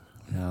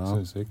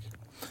sinnssyk.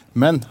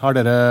 Men har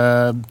dere...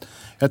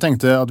 Jeg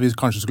tenkte at vi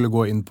kanskje skulle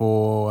gå inn på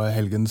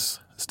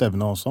helgens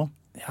stevne også.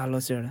 Ja, la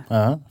oss gjøre det.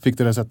 Ja, fikk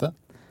dere sett det?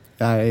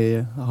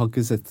 Jeg har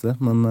ikke sett det,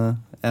 men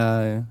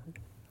jeg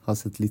har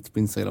sett litt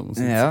på Instagram.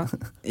 Ja,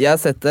 jeg har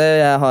sett det.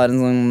 Jeg har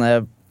en sånn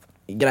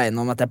greie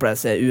om at jeg pleier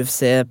å se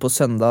UFC på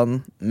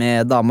søndagen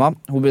med dama.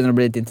 Hun begynner å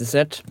bli litt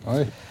interessert.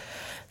 Oi.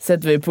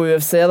 Setter vi på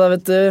UFC da,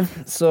 vet du.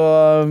 Så...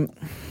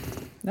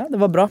 Ja,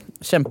 det var bra.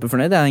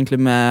 Kjempefornøyd egentlig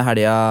med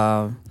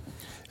helga.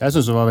 Jeg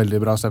synes det var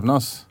veldig bra stevne,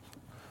 ass.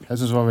 Jeg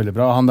synes det var veldig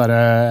bra. Han der,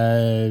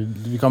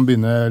 vi kan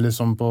begynne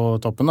liksom på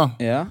toppen da.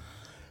 Ja.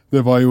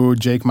 Det var jo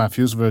Jake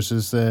Matthews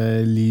versus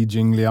Li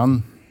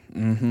Jingliang.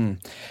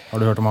 Har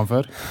du hørt om han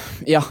før?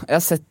 Ja, jeg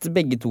har sett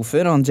begge to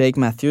før. Og Jake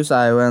Matthews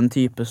er jo en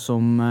type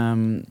som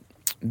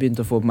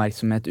begynte å få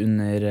oppmerksomhet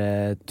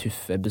under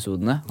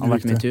TUF-episodene. Han har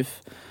vært med i TUF.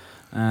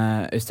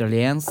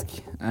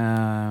 Australiensk.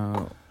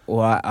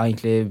 Og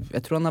egentlig,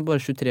 jeg tror han er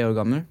bare 23 år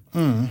gammel.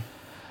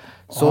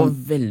 Så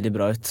veldig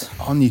bra ut.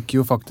 Han gikk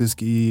jo faktisk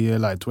i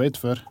lightweight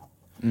før.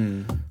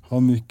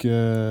 Han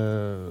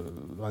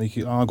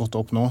har gått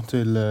opp nå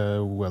til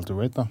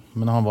welterweight da.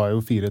 Men han var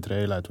jo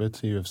 4-3 i lightweight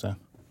i UFC.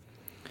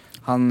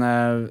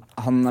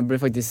 Han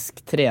ble faktisk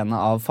trenet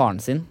av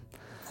faren sin.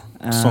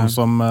 Sånn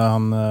som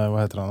han,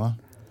 hva heter han da?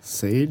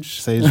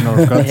 Sage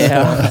Northcutt.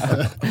 Ja.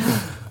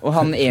 Og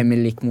han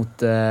Emil gikk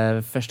mot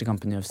første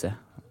kampen i UFC.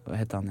 Hva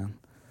heter han igjen?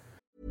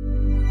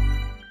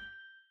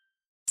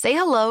 Say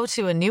hello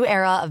to a new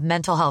era of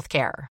mental health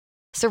care.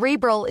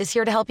 Cerebral is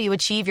here to help you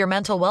achieve your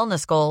mental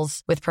wellness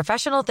goals with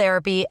professional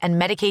therapy and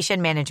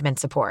medication management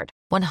support.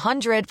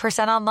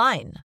 100%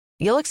 online.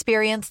 You'll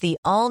experience the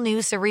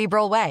all-new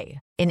Cerebral Way,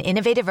 an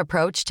innovative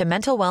approach to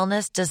mental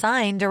wellness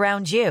designed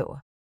around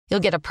you. You'll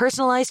get a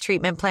personalized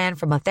treatment plan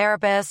from a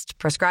therapist,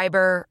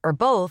 prescriber, or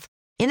both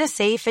in a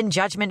safe and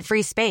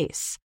judgment-free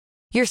space.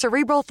 Your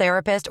Cerebral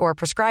therapist or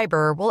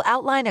prescriber will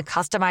outline a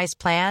customized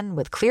plan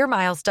with clear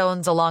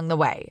milestones along the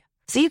way,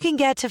 so you can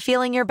get to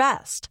feeling your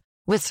best.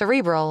 With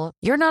Cerebral,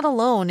 you're not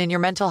alone in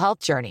your mental health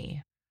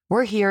journey.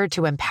 We're here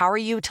to empower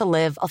you to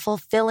live a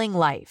fulfilling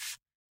life.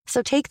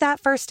 So take that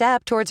first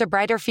step towards a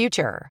brighter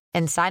future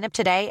and sign up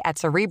today at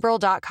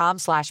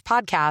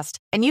Cerebral.com/podcast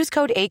and use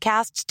code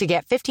ACAST to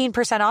get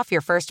 15% off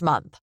your first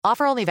month.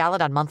 Offer only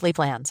valid on monthly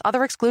plans.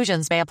 Other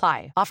exclusions may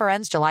apply. Offer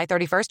ends July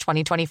 31st,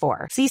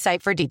 2024. See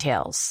site for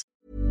details.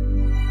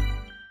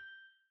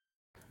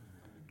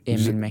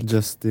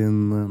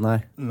 Justin, nei,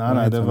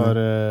 det var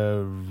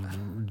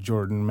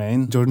Jordan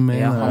Maine.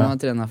 Ja, han har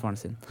trenet faren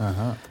sin. Jeg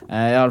har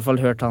I alle fall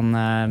hørt han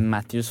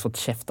Matthews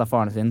fått kjeft av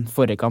faren sin.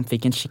 Forrige kamp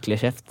fikk en skikkelig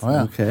kjeft.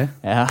 Okay.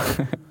 Ja.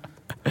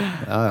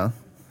 Ja.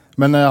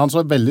 Men han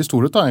så veldig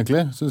stor ut da,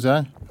 egentlig, synes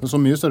jeg. Han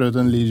så mye større ut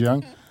enn Li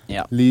Jiang.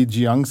 Ja. Li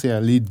Jiang, sier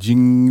jeg. Li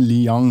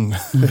Jingliang.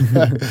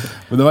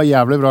 Men det var en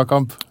jævlig bra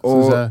kamp,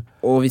 synes jeg.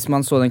 Og hvis man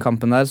så den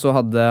kampen der, så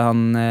hadde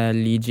han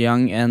Li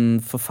Jiang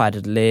en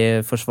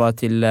forferdelig forsvar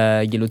til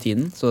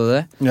giljotinen. Så du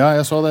det? Ja,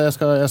 jeg så det.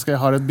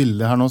 Jeg har et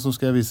bilde her nå som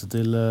skal jeg vise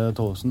til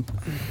Tollefsen.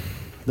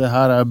 Det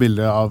her er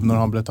bildet av når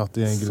han ble tatt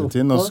i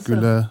giljotinen og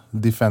skulle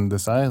defende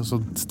seg. Og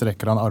så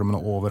strekker han armene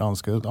over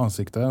ansiktet,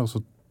 og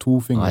så 2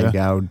 fingre.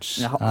 Ja,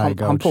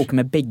 han poker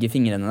med begge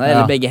fingrene der,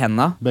 eller begge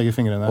hendene. Begge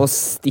fingrene. Og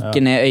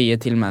stikker ned øyet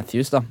til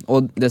Matthews da.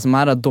 Og det som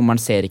at dommeren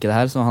ser ikke det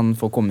her, så han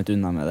får kommet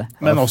unna med det.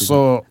 Men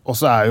også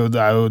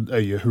det er jo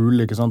øyehul,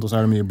 ikke sant? Og så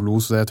er det mye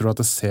blod, så jeg tror at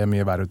det ser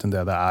mye verre ut enn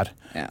det er.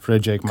 Ja. Fordi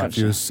Jake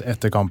Matthews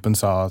etter kampen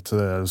sa at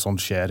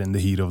sånt skjer in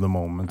the heat of the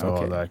moment,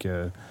 og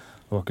det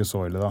var ikke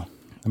så ille da.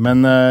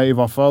 Men i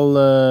hvert fall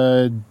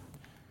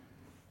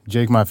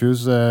Jake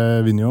Matthews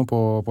vinner jo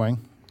på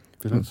poeng.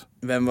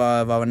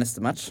 Hva var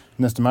neste match?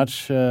 Neste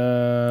match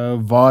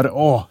var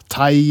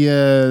Tai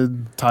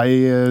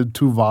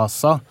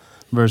Tuivasa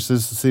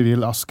versus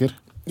Cyril Asker.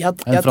 En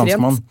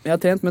franskmann. Jeg har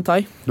trent med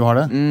Tai. Du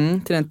har det?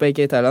 Trent på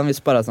BKK Thailand, vi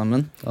sparret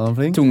sammen.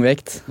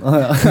 Tungvekt.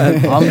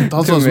 Han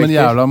så som en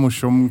jævla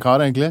morsom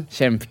kar, egentlig.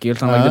 Kjempekult.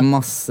 Han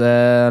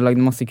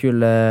lagde masse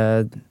kule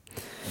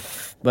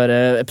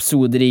bare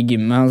episoder i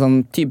gymmet. Han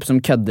sånn type som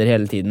kødder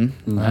hele tiden.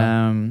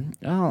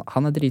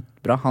 Han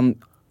dritbra. Han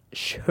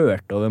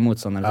kjørte over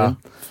motstanderen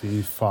sin. Fy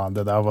faen,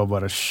 det der var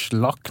bare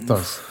slakt,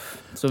 altså.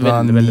 Så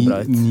veldig bra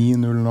ut.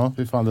 9-0 nå,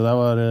 fy faen, det der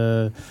var...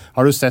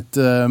 Har du sett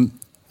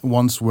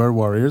Once Were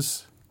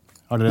Warriors?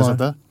 Har dere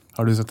sett det?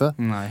 Har du sett det?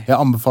 Nei. Jeg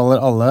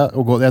anbefaler alle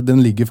å gå,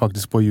 den ligger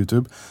faktisk på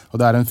YouTube, og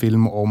det en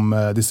film om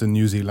disse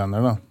New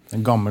Zealanderne,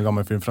 en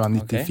gammel film fra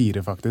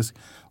 94 faktisk,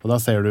 og da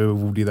ser du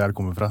hvor de der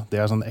kommer fra. Det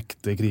sånn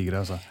ekte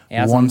krigere, altså.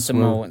 Ja, sånn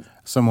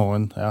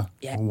Samoan. Ja.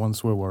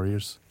 Once were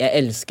warriors. Jeg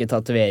elsker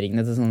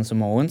tatoveringene til sånne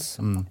Samoans.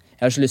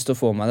 Jeg har så lyst til å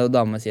få meg det, og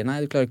damen sier,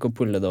 nei, du klarer ikke å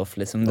pulle det off,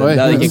 liksom. Det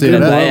hadde ikke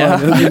kledd deg, ja.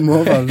 Du må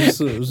være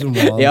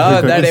Samoan.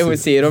 Ja, det det hun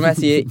sier om. Jeg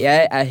sier,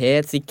 jeg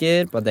helt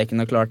sikker på at jeg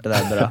kunne klart det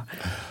der bra.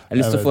 Jeg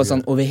har lyst til å få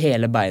sånn over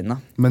hele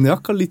beina. Men jeg har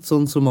ikke litt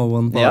sånn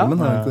Samoan på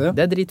armen, har jeg ikke det?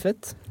 Det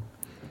dritfett.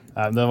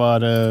 Nei, det var...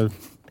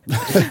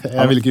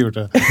 jeg ville ikke gjort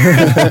det.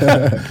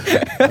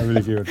 Jeg ville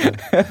ikke gjort det.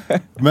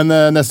 Men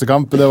neste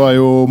kamp, det var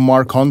jo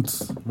Mark Hunt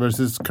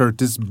versus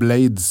Curtis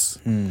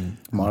Blades.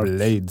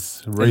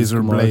 Blades.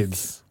 Razor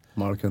Blades.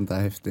 Mark Hunt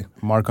heftig.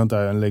 Mark Hunt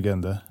jo en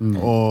legende.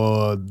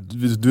 Og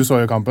du så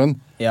jo kampen.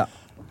 Ja.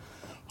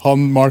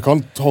 Mark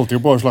Hunt holdt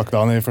jo på å slakte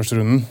han i første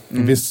runden.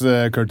 Hvis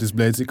Curtis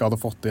Blades ikke hadde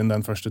fått inn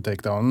den første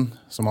takedownen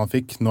som han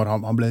fikk, når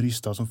han ble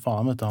rystet som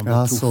faen, vet du. Han ble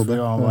truffet,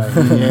 og han var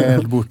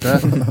helt borte.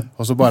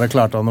 Og så bare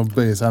klarte han å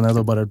bøye seg ned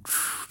og bare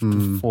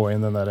få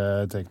inn den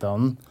der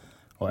takedownen.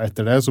 Og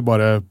etter det så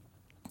bare...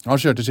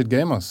 Han kjørte sitt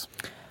game, ass.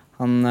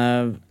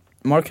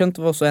 Mark Hunt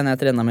var også en jeg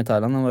trenet med i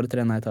Thailand. Han var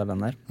trenet i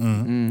Thailand der.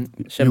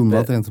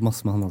 Jonna trente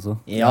masse med han også.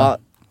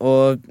 Ja,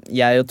 og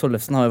jeg og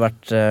Tollefsen har jo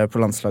vært på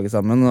landslaget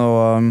sammen,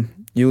 og...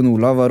 Jon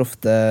Olav var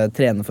ofte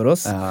trener for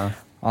oss. Ja.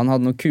 Han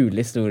hadde noen kule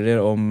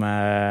historier om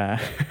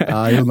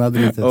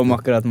om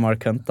akkurat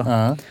Mark Hunt. Da.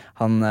 Ja.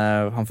 Han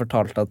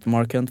fortalte at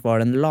Mark Hunt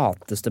var den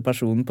lateste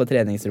personen på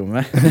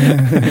treningsrommet.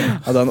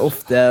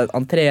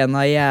 Han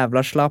trenet jævla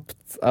slapt.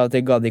 Av og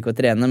til gadd ikke å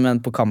trene, men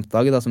på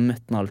kampdag da, så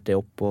møtte han alltid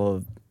opp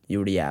og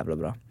gjorde det jævla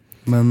bra.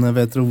 Men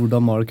vet dere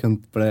hvordan Mark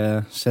Hunt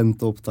ble kjent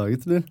og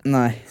oppdaget, eller?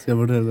 Nei. Skal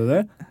jeg fortelle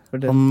dere?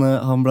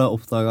 Han ble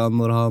oppdaget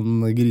når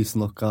han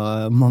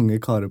grisenokka mange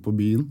karer på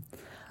byen.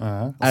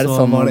 Og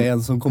så var det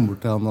en som kom bort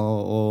til han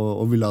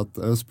og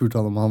spurte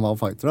han om han var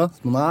fighter. Da.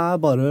 Men nei,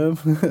 bare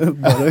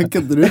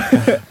kødder du.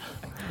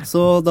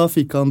 Så da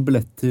fikk han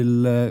billett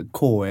til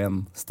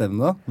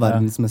K1-stevne,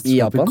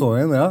 verdensmesterskap i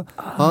K1. Ja.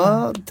 Han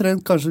har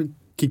trent kanskje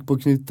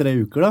kickboxing i 3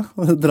 uker, da.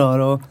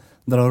 Drar og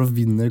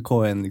vinner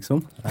K1,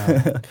 liksom.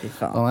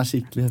 Han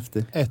skikkelig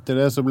heftig. Etter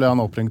det så ble han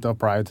oppringt av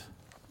Pride.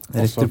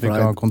 Og så fikk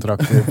han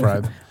kontrakt i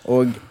Pride.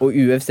 og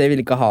UFC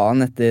ville ikke ha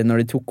han etter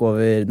når de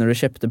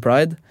kjøpte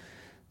Pride.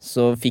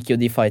 Så fikk jo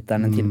de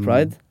fighterne til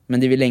Pride, men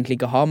de ville egentlig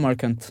ikke ha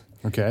Mark Hunt.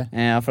 Okay.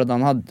 For at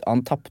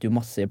han tappte jo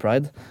masse i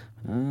Pride.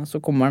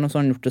 Så kommer han, og så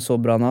har han gjort det så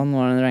bra nå. Nå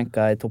er han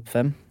ranket i topp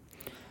 5.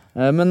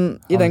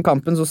 Men i den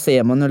kampen så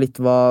ser man jo litt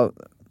hva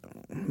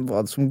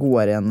som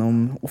går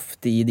igjennom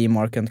ofte i de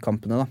Mark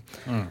Hunt-kampene. Da.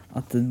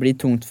 At det blir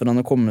tungt for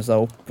han å komme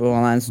seg opp, og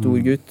han en stor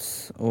gutt,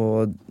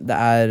 og det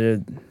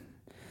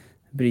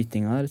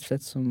brytinga, rett og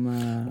slett, som...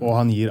 Og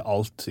han gir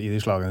alt i de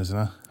slagene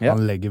sine. Ja.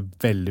 Han legger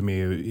veldig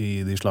mye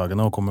i de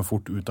slagene og kommer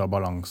fort ut av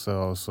balanse.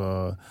 Og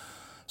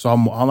så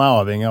han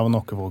avhengig av å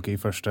nokke folk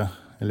i første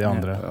eller i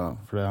andre,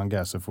 fordi han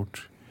gasser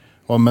fort.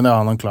 Men det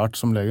har han klart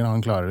som leger. Han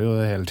klarer jo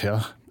det hele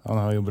tiden. Han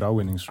har jo bra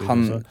winning streak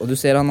også. Og du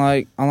ser, han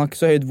har ikke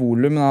så høyt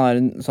volum, men han har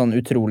en sånn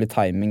utrolig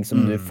timing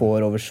som du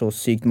får over så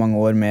sykt mange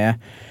år med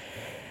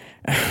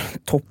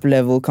top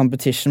level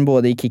competition,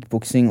 både i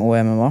kickboxing og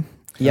MMA.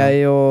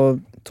 Jeg og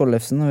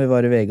Tollefsen, når vi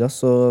var i Vegas,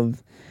 så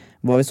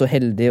var vi så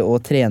heldige å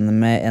trene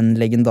med en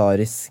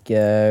legendarisk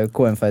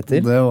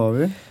KM-fighter. Det var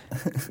vi.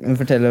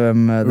 Fortell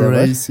hvem det var.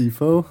 Ray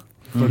Sifo,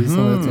 for de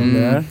som vet hvem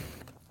det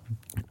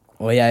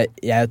Og jeg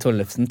og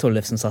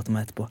Tollefsen sa til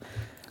meg etterpå,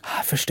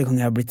 første gang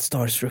jeg har blitt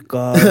starstruck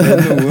av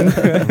noen.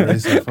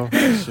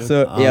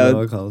 Så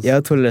jeg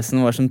og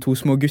Tollefsen var som 2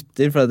 små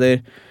gutter, for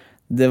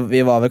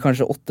vi var vel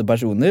kanskje 8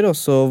 personer, og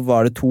så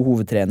var det 2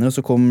 hovedtrenere, og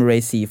så kom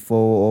Ray Sifo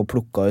og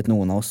plukka ut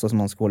noen av oss som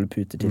han skulle holde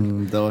puter til.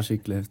 Det var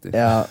skikkelig heftig.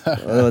 Ja,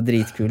 og det var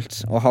dritkult.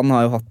 Og han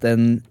har jo hatt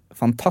en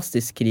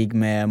fantastisk krig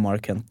med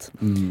Mark Hunt.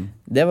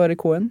 Det var i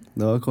K1.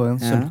 Det var K1,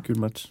 kjempekul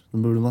match.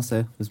 Den burde man se,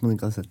 hvis man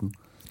ikke har sett den.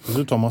 Jeg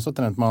tror Thomas har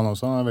trent med han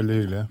også, han veldig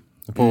hyggelig.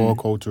 På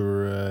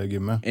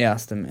Couture-gymmet. Ja,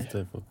 stemmer.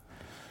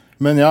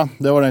 Men ja,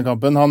 det var den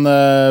kampen.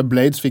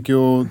 Blades fikk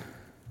jo...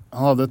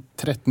 Han hadde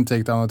 13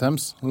 takedown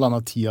attempts, han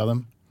landet 10 av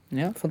dem.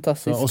 Ja,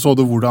 fantastisk. Og så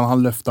du hvordan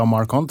han løftet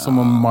Mark Hunt, som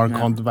om Mark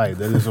Hunt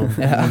veide liksom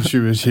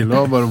 20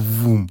 kilo, bare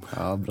boom.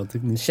 Ja, bra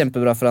teknikk.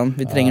 Kjempebra for han.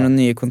 Vi trenger noen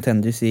nye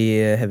contenders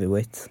i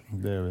heavyweight.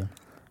 Det gjør vi.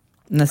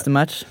 Neste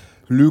match.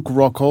 Luke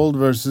Rockhold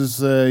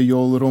versus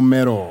Joel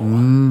Romero.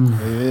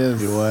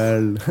 Yes.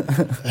 Joel.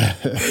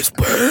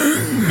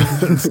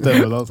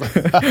 Stemmer det, altså.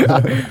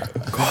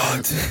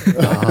 God.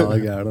 Ja,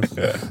 det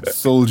altså.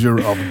 Soldier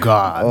of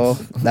God. Og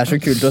det så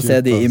kult å se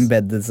de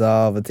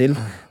embeddedsa av og til,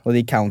 og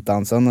de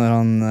countdownsa når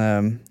han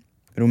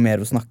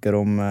Romero snakker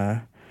om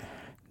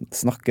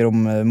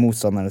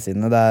motstanderne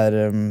sine.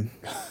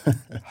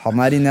 Han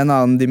inne i en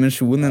annen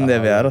dimensjon enn det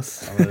vi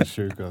altså. Han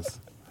sjuk, altså.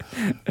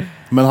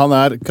 Men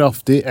han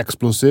kraftig,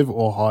 eksplosiv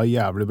og har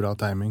jævlig bra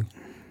timing.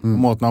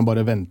 Måten han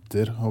bare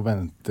venter og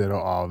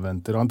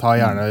avventer. Han tar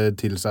gjerne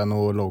til seg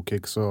noen low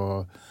kicks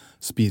og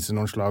spiser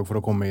noen slag for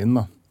å komme inn,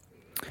 da.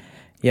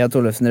 Jeg og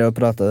Tollefsen drev og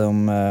pratet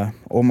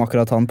om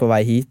akkurat han på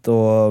vei hit,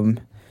 og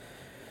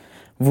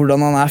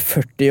hvordan han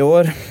 40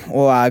 år,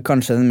 og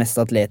kanskje den mest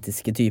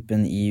atletiske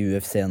typen i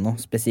UFC nå.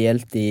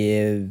 Spesielt i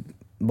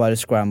bare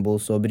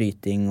scrambles og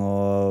bryting,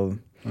 og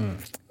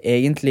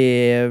egentlig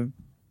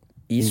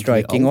i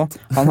striking også.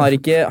 Han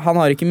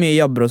har ikke mye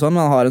jabber og sånn,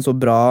 men han har en så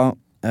bra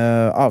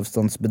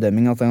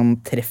avstandsbedømming at han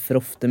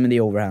treffer ofte med de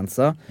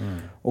overhandsa,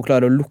 og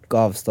klarer å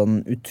lukke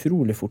avstanden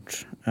utrolig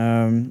fort.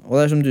 Og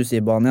det som du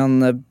sier, Bani,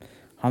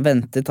 han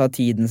venter, tar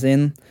tiden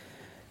sin.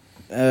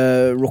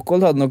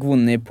 Rockhold hadde nok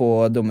vunnet på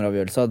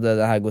dommeravgjørelse, hadde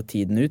det her gått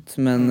tiden ut,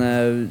 men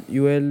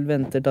Joel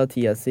venter, tar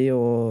tida si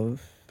og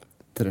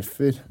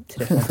treffer.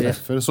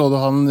 Så du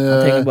han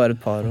trenger bare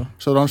et par også.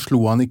 Så han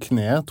slo han i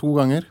kneet 2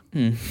 ganger.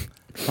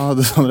 Han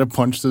hadde sånne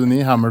punch to the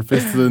knee, hammer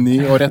fist to the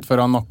knee, og rett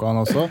før han knocka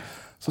han også.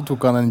 Så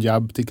tok han en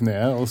jab til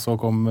kneet, og så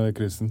kom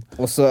kryssen.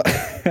 Og så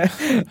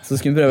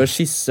skulle han prøve å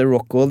kysse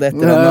Rockhold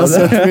etter han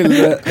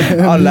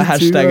hadde alle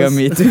hashtagger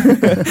MeToo.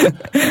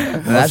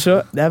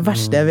 Det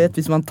verste jeg vet,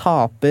 hvis man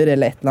taper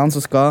eller et eller annet,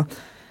 så skal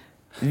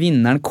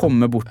vinneren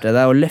komme bort til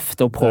deg og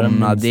løfte opp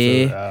hånda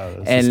di,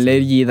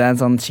 eller gi deg en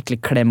sånn skikkelig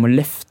klem og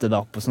løfte deg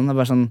opp og sånn. Det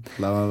bare sånn,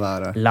 la meg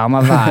være.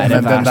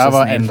 Men den der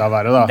var enda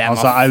verre da. Han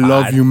sa, I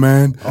love you,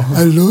 man.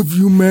 I love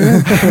you,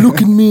 man.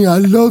 Look at me, I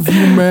love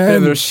you, man.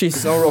 Prøver å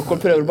kysse, og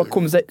Rockhold prøver bare å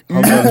komme seg ut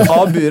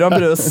av buret. Han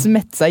prøver å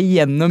smette seg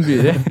gjennom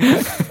buret.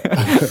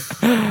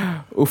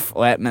 Uff,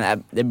 men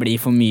det blir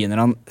for mye når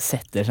han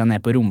setter seg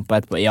ned på rumpa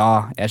etterpå.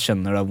 Ja, jeg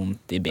skjønner det har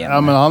vondt i benet. Ja,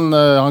 men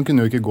han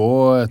kunne jo ikke gå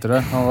etter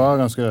det. Han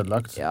var ganske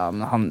ødelagt. Ja,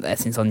 men jeg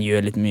synes han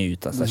gjør litt mye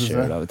ut av seg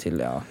selv av og til,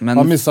 ja. Men,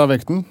 han mistet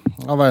vekten.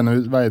 Han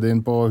veide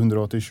inn på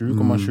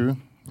 187,7.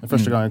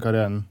 Første gang i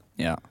karrieren.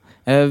 Ja.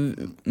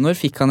 Når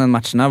fikk han den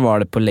matchen her?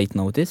 Var det på late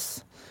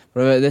notice?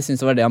 For det synes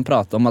jeg var det han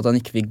pratet om, at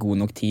han ikke fikk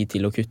god nok tid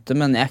til å kutte,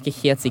 men jeg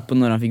ikke helt sikker på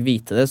når han fikk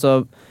vite det,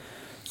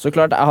 så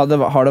klart, har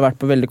det vært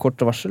på veldig kort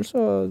varsel,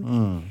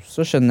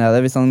 så skjønner jeg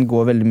det hvis han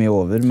går veldig mye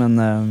over, men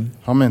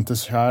han mente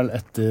selv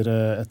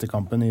etter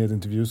kampen i et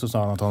intervju, så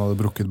sa han at han hadde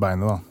brukket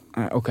beinet da.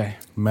 Okay.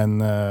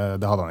 Men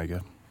det hadde han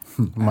ikke.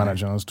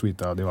 Manageren hans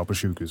tweetet, de var på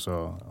sykehus,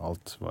 og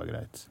alt var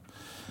greit.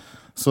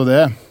 Så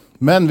det.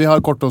 Men vi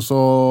har kort også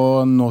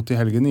nå til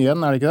helgen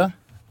igjen, det ikke det?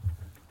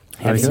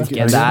 Helt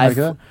sikkert, det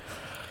ikke det?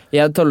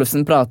 Jeg og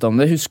Tollefsen pratet om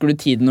det. Husker du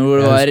tiden hvor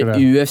det var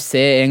UFC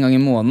en gang i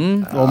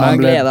måneden? Og han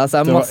gledet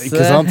seg masse.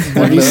 Ikke sant?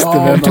 Det visste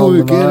vi om 2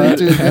 uker.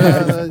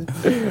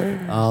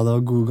 Ja, det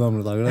var gode gamle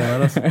dager det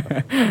der, altså.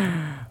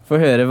 Få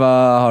høre,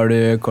 har du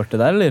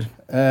kortet der, eller?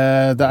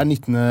 Det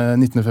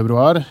 19.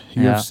 februar.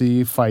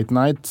 UFC Fight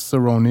Night.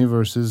 Cerrone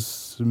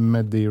versus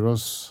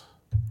Medeiros.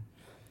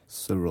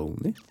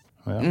 Cerrone?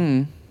 Ja.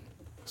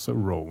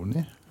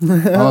 Cerrone.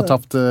 Han har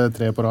tapt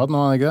 3 på rad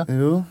nå, han ikke?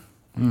 Jo.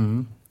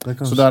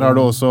 Så der har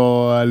du også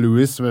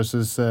Lewis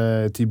versus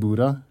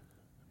Tybura,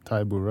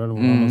 eller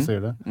hvordan man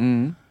sier det.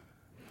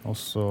 Og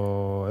så,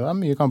 det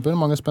mye kamper,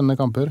 mange spennende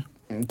kamper.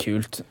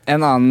 Kult.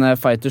 En annen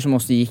fighter som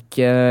også gikk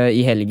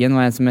i helgen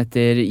var en som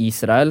heter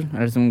Israel,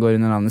 eller som går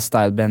under navnet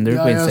Stylebender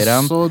på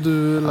Instagram. Ja, jeg så du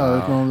la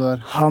ut noe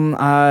der. Han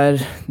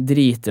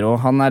dritrå.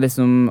 Han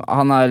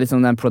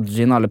liksom den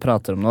prodigyen alle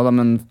prater om nå, da,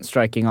 men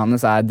striking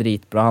hans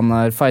dritbra. Han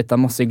har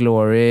fightet masse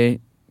Glory,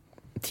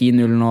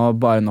 10-0 nå,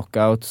 bare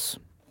knockouts.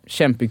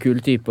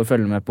 Kjempekul type å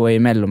følge med på i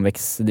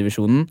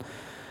mellomvekstdivisjonen.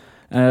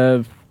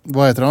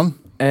 Hva heter han?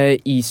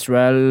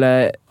 Israel.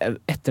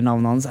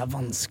 Etternavnet hans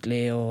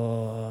vanskelig å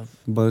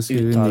bare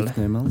skrive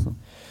nickname altså.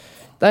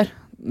 Der,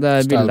 det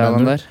bildet av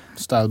han der.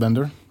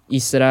 Stylebender.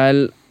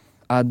 Israel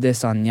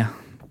Adesanya.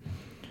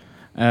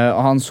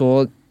 Og han så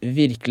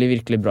virkelig,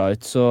 virkelig bra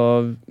ut. Så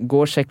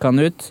gå og sjekk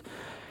han ut.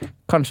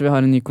 Kanskje vi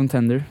har en ny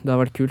contender. Det har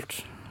vært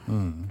kult.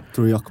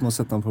 Tror Jack må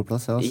sette han på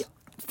plass, ja.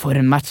 For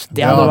en match,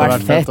 det hadde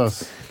vært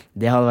fett.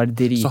 Det hadde vært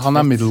dritfett. Så han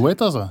middleweight,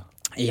 altså?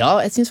 Ja,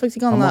 jeg synes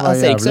faktisk ikke han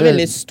ser ikke så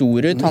veldig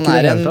stor ut.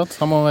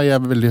 Han må være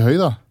veldig høy,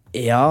 da.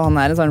 Ja, han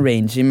en sånn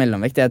rangy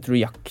mellomvekt. Jeg tror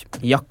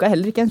Jack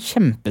heller ikke en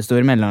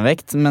kjempestor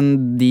mellomvekt, men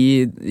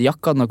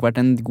Jack hadde nok vært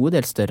en god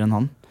del større enn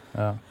han.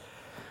 Ja.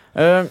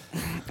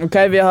 Ok,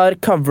 vi har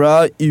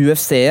coveret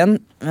UFC-en,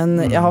 men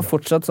jeg har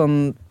fortsatt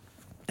sånn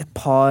et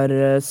par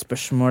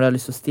spørsmål jeg har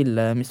lyst til å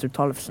stille Mr.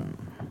 Tollefsen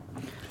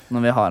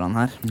når vi har han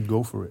her.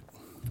 Go for it.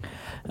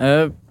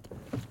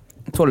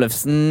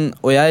 Tollefsen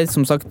og jeg,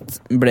 som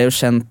sagt, ble jo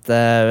kjent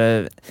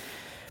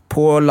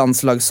på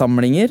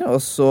landslagssamlinger,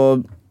 og så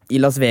i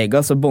Las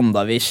Vegas så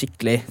bonda vi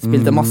skikkelig.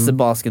 Spilte masse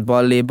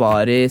basketball i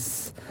baris,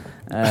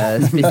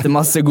 spiste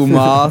masse god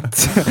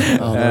mat.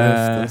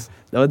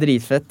 Det var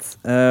dritfett.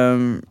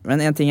 Men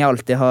en ting jeg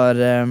alltid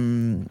har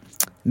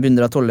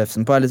beundret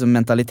Tollefsen på liksom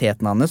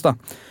mentaliteten hans, da.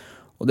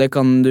 Og det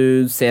kan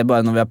du se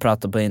bare når vi har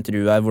pratet på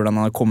intervjuet her, hvordan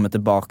han har kommet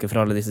tilbake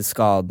fra alle disse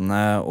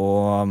skadene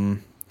og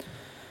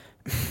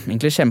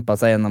egentlig kjempet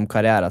seg gjennom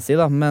karrieren sin,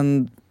 da,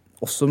 men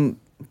også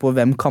på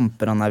hvem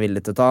kamper han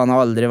villig til å ta. Han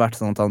har aldri vært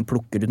sånn at han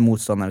plukker ut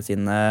motstanderne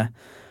sine.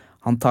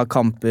 Han tar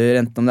kamper,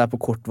 enten om det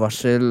på kort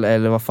varsel,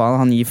 eller hva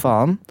faen. Han gir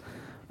faen.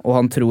 Og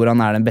han tror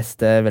han den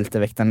beste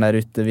veltevekteren der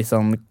ute hvis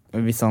han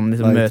hvis han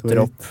liksom møter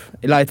opp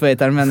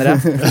lightweighteren, mener jeg.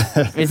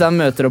 Hvis han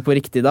møter opp på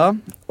riktig da,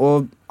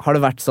 og har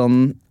det vært sånn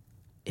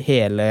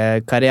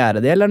hele karrieren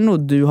din, eller er det noe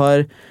du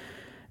har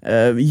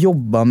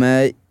jobbet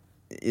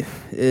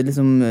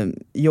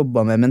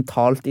med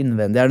mentalt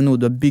innvendig? Er det noe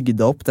du har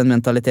bygd opp, den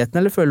mentaliteten,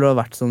 eller føler du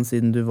har vært sånn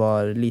siden du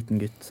var liten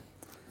gutt?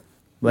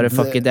 Bare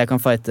fuck it, jeg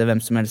kan fighte hvem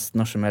som helst,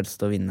 når som helst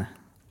og vinne.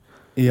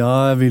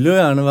 Ja, jeg vil jo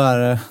gjerne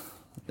være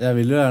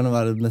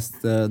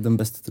den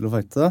beste til å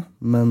fighte,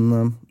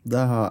 men det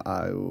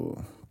er jo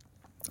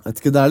jeg vet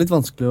ikke, det er litt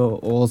vanskelig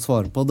å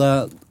svare på. Det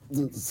er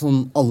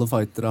sånn alle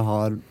fightere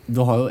har.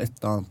 Du har jo et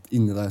eller annet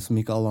inni deg som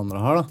ikke alle andre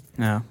har da.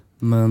 Ja.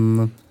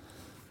 Men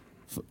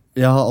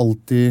jeg har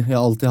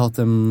alltid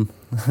hatt den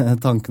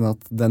tanken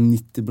at det er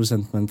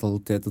 90%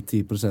 mentalitet og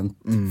 10%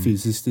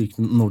 fysisk styrke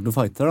når du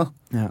fighter da.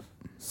 Ja.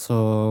 Så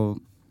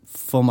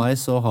for meg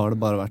så har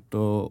det bare vært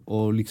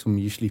å liksom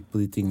gi slipp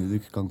på de tingene du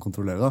ikke kan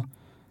kontrollere da.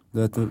 Du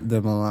vet, det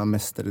man er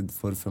mest redd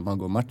for før man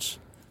går match.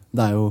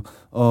 Det er jo,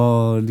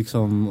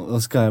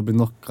 skal jeg bli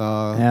knocka?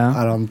 Ja.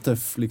 Er han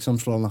tøff, liksom,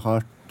 slår han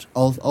hardt?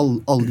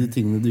 Alle de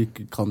tingene du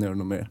ikke kan gjøre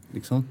noe med,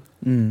 liksom.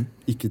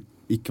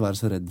 Ikke være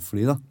så redd for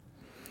de da.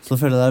 Så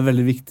føler jeg det er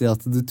veldig viktig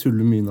at du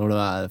tuller mye når du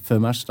er før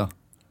match da.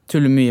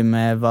 Tuller mye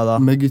med hva da?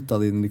 Med gutta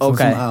dine, liksom,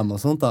 som er med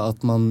og sånt da.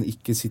 At man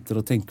ikke sitter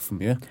og tenker for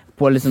mye.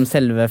 På liksom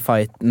selve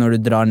fight, når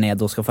du drar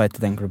ned og skal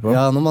fighte, tenker du på?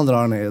 Ja, når man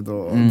drar ned,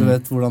 og du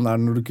vet hvordan det er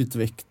når du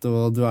kutter vekt,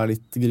 og du er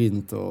litt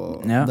grinet,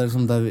 og det er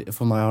liksom,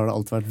 for meg har det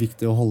alltid vært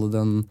viktig å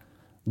holde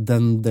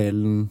den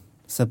delen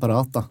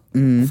separat da,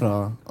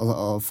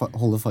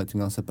 holde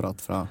fightinga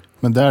separat fra.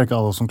 Men det er ikke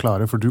alle som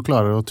klarer, for du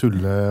klarer å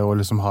tulle og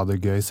liksom ha det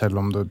gøy,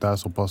 selv om det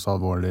er såpass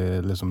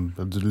alvorlig,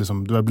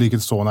 du blir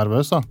ikke så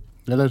nervøs da,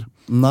 eller?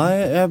 Nei,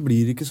 jeg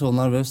blir ikke så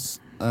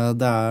nervøs.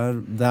 Det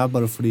er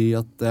bare fordi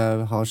at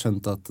jeg har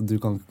skjønt at du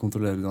kan ikke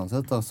kontrollere det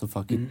uansett, da, så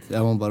fuck it.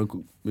 Jeg må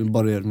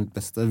bare gjøre mitt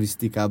beste. Hvis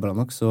det ikke er bra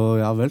nok, så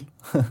ja vel.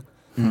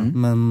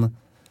 Men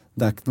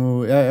det er ikke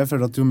noe, jeg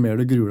føler at jo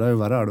mer du gruer deg,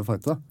 jo verre er det å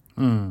fighte da.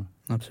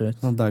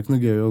 Absolutt. Det er ikke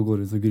noe gøy å gå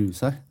ut og grue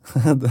seg.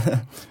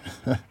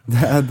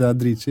 det er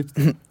dritskipt.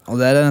 Og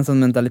det er en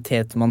sånn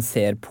mentalitet man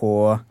ser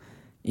på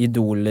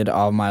idoler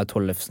av meg og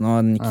Tollefsen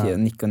og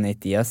Nick og Nate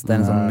Diaz. Det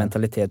er en sånn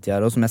mentalitet de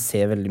har også, som jeg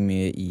ser veldig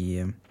mye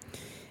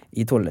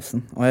i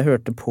Tollefsen. Og jeg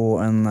hørte på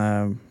en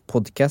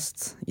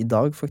podcast i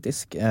dag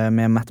faktisk,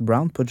 med Matt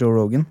Brown på Joe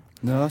Rogan.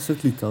 Ja, jeg har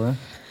sett litt av det.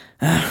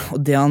 Og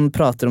det han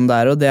prater om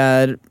der, og det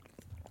er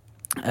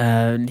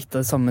litt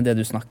av det samme det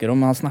du snakker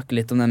om. Han snakker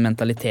litt om den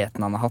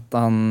mentaliteten han har hatt.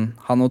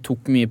 Han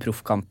tok mye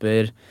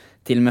proffkamper,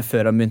 til og med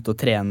før han begynte å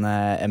trene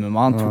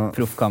MMA. Han tok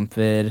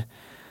proffkamper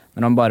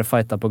når han bare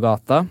fighta på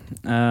gata.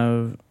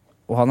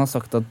 Og han har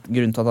sagt at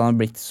grunnen til at han har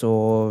blitt så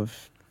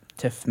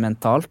tøff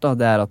mentalt da,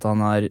 det er at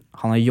han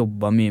har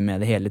jobbet mye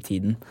med det hele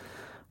tiden.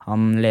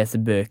 Han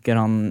leser bøker,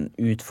 han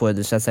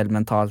utfordrer seg selv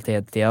mentalt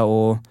hele tiden,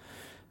 og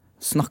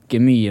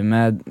snakker mye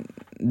med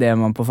det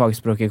man på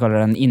fagspråket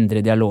kaller den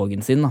indre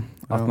dialogen sin da.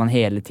 At man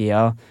hele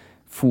tiden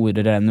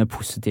fôrer den med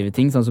positive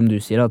ting, sånn som du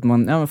sier, at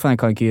man, jeg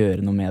kan ikke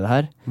gjøre noe med det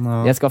her.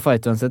 No. Jeg skal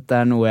fighte uansett, det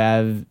er noe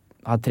jeg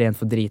har trent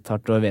for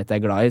drithardt og vet jeg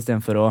er glad i, i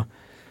stedet for å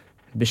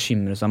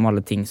bekymre seg om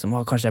alle ting som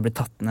kanskje jeg blir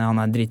tatt ned, han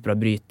er en dritbra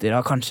bryter,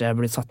 kanskje jeg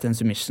blir satt i en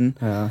submission.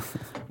 Ja.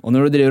 Og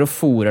når du driver og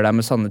fôrer deg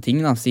med sanne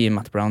ting da, sier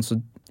Matt Brown, så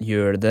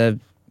gjør det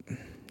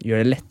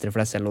lettere for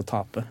deg selv å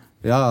tape.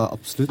 Ja,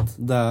 absolutt.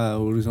 Det er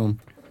jo liksom,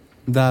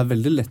 det er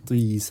veldig lett å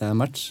gi seg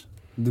en match.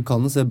 Du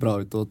kan jo se bra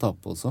ut og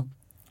tape også.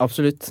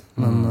 Absolutt.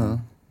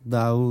 Men det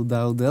er jo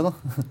det da.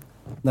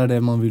 Det er det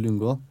man vil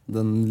unngå.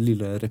 Den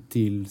lille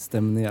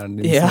reptilstemmen i hjernen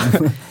din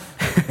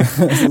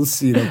som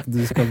sier at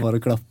du skal bare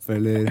klappe,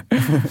 eller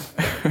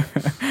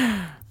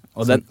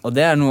og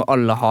det er noe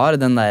alle har,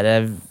 den der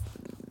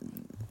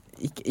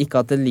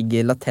ikke at det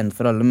ligger latent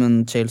for alle,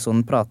 men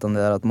Chaelson prater om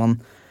det der at man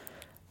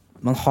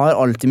har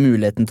alltid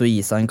muligheten til å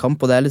gi seg en kamp,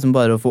 og det er liksom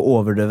bare å få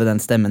overdøve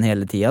den stemmen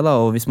hele tiden da,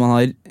 og hvis man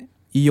har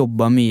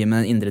jobbet mye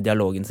med den indre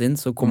dialogen sin,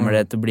 så kommer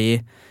det til å bli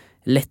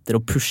lettere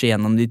å pushe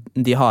gjennom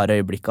de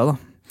harde øyeblikkene da.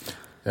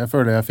 Jeg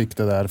føler jeg fikk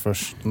det der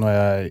først når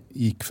jeg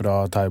gikk fra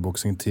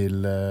thai-boksing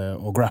til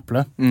å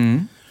grapple.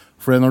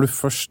 For når du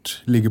først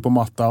ligger på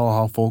matta og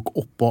har folk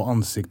oppå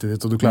ansiktet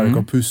ditt, og du klarer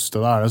ikke å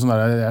puste, da er det sånn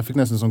der, jeg fikk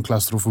nesten sånn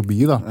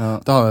klaustrofobi da.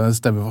 Da hadde jeg en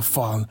stemme, hva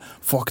faen,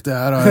 fuck det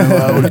her,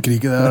 jeg orker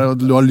ikke det her,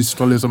 og du har lyst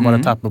til å liksom bare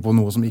tappe på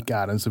noe som ikke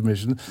er en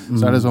submission.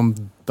 Så er det sånn,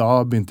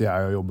 da begynte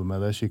jeg å jobbe med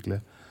det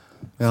skikkelig.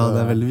 Ja, det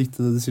er veldig viktig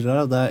det du sier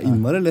der. Det er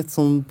innmari lett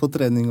sånn på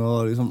trening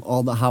og liksom,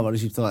 her var det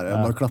kjipt å være.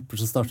 Jeg bare klapper,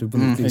 så starter vi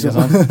på nytt.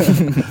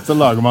 Liksom. Så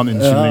lager man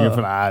unnskyldninger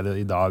for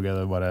i dag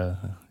er det bare...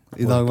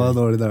 I dag var det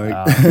dårlig dag.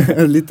 Ja.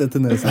 Litt etter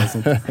nesa og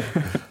sånt.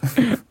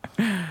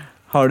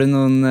 Har du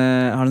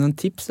noen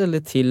tips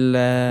eller til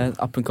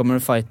up-and-coming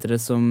fightere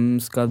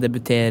som skal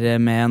debutere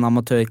med en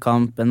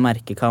amatørkamp, en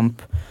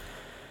merkekamp?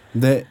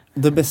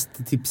 Det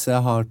beste tipset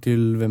jeg har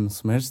til hvem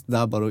som helst, det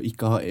er bare å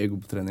ikke ha ego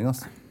på trening,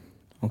 altså.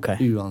 Okay.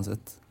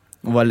 Uansett.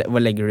 Hva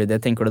legger du i det?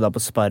 Tenker du da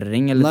på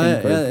sparring? Eller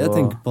Nei, jeg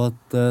tenker på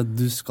at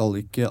du skal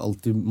ikke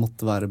alltid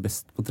måtte være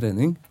best på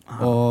trening.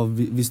 Og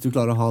hvis du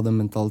klarer å ha den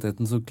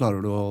mentaliteten, så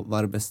klarer du å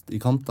være best i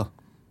kamp da.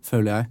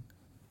 føler jeg.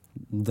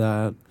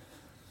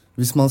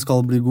 Hvis man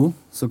skal bli god,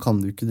 så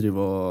kan du ikke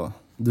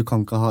du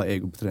kan ikke ha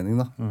ego på trening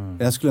da.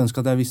 Jeg skulle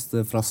ønske at jeg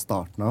visste fra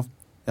starten av.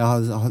 Jeg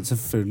har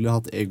selvfølgelig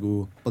hatt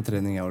ego på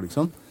trening jeg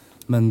liksom.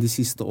 Men de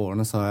siste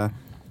årene så har jeg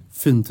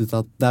funnet ut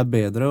at det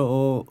bedre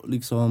å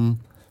liksom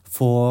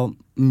få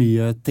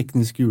mye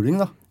teknisk juling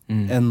da,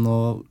 enn å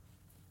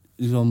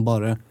liksom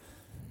bare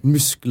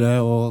muskle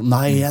og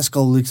nei, jeg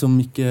skal liksom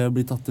ikke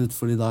bli tatt ut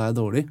fordi da er jeg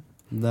dårlig.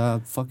 Det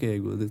fuck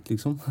egoet ditt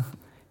liksom.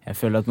 Jeg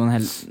føler at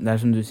det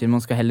som du sier,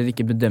 man skal heller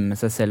ikke bedømme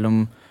seg selv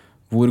om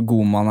hvor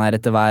god man er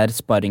etter hver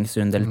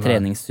sparringsrunde eller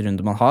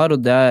treningsrunde man har,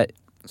 og det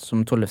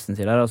som Tollefsen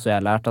sier her, altså jeg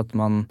har lært at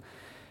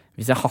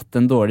hvis jeg har hatt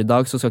en dårlig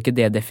dag, så skal ikke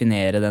det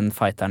definere den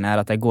fighteren jeg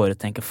er, at jeg går ut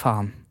og tenker,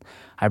 faen,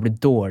 jeg ble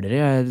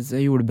dårligere,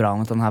 jeg gjorde bra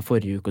mot den her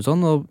forrige uke og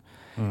sånn, og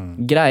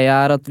greia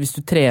er at hvis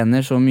du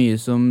trener så mye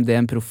som det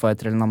en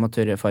profffighter eller en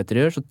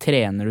amatørfighter gjør, så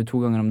trener du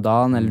 2 ganger om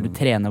dagen, eller du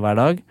trener hver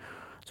dag,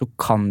 så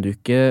kan du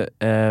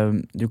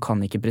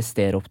ikke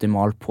prestere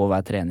optimalt på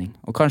hver trening.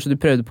 Og kanskje du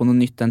prøvde på noe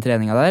nytt den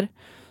treninga der,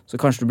 så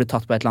kanskje du blir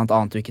tatt på et eller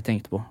annet du ikke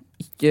tenkte på.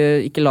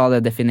 Ikke la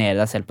det definere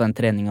deg selv på den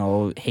treninga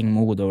og henge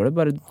med hodet over det.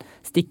 Bare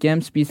stikk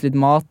hjem, spis litt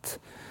mat.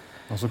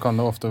 Og så kan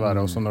det ofte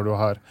være også når du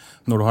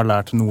har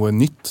lært noe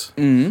nytt,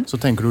 så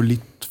tenker du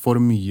litt for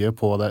mye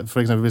på det.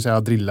 For eksempel hvis jeg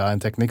har drillet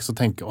en teknikk,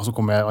 og så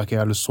kommer jeg, jeg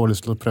har så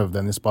lyst til å prøve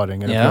den i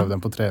sparring, eller prøve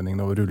den på trening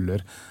når vi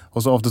ruller.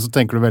 Og så ofte så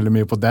tenker du veldig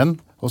mye på den,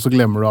 og så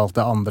glemmer du alt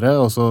det andre,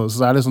 og så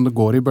er det sånn det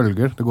går i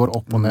bølger. Det går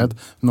opp og ned.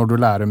 Når du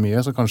lærer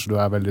mye, så kanskje du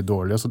er veldig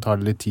dårlig, og så tar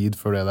det litt tid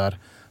før det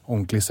der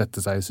ordentlig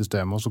setter seg i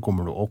systemet, og så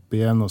kommer du opp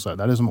igjen, og så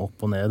det er liksom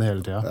opp og ned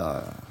hele tiden.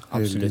 Ja,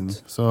 absolutt.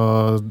 Så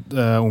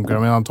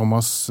onkelen min,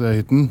 Thomas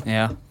Hytten,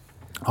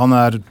 han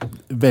er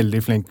veldig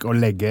flink å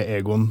legge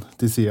egoen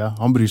til siden.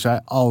 Han bryr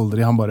seg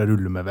aldri, han bare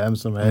ruller med hvem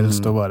som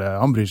helst, og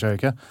han bryr seg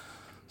ikke.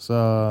 Så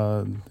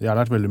jeg har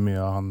lært veldig mye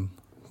av han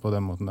på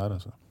den måten der,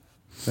 altså.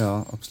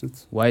 Ja,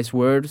 absolutt. Wise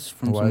words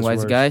from some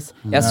wise guys.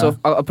 Jeg så,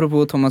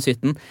 apropos Thomas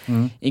Hytten,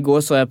 i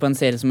går så jeg på en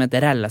serie som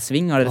heter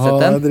Rallasving, har dere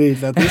sett den?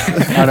 Dritlættis.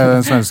 Er det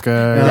den svenske?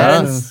 Det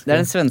er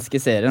den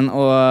svenske serien,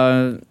 og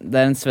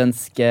det er en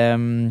svensk,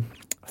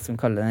 hva skal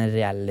man kalle det, en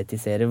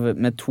reality-serie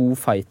med 2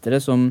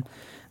 fightere som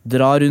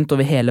drar rundt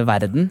over hele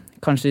verden,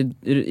 kanskje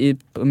i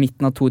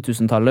midten av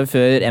 2000-tallet,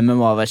 før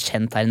MMA var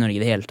kjent her i Norge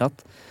i det hele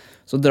tatt.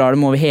 Så drar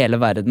de over hele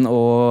verden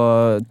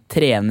og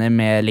trener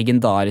med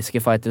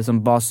legendariske fightere som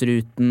Bas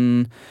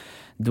Rutten,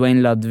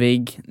 Dwayne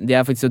Ludwig. De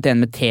er faktisk å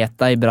trene med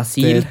Teta i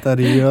Brasil. Teta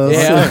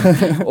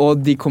Rios. Og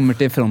de kommer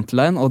til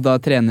Frontline, og da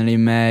trener de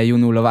med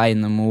Jon Olav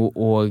Einemo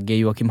og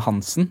Joachim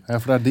Hansen.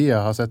 Ja, for det er de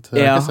jeg har sett.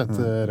 Jeg har ikke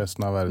sett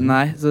resten av verden.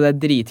 Nei, så det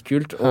er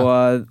dritkult.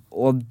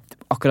 Og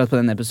akkurat på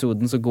den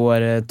episoden så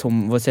går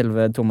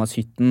selve Thomas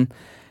Hytten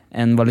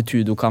en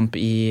valetudo-kamp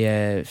i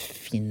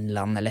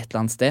Finland eller et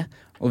eller annet sted,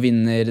 og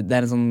vinner. Det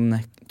er en sånn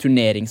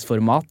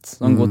turneringsformat,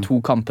 så han går 2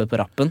 kamper på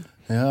rappen.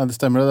 Ja, det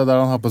stemmer det. Der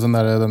han har på den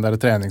der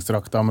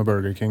treningsdrakta med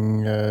Burger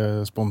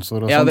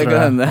King-sponsor og sånt. Ja, det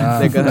kan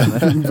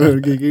hende.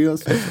 Burger King,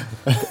 altså.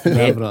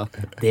 Det er bra.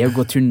 Det å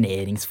gå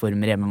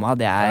turneringsformer i MMA,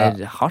 det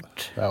er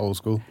hardt. Det er old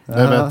school.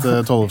 Det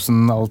vet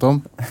Tollefsen alt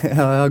om. Ja,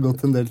 jeg har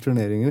gått en del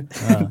turneringer.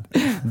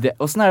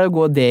 Hvordan er det å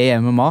gå det i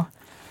MMA?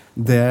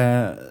 Det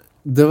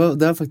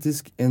er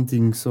faktisk en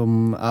ting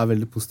som er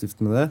veldig positivt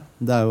med det.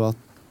 Det er jo at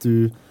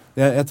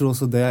jeg tror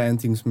også det er en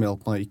ting som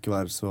hjelper meg å ikke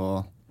være så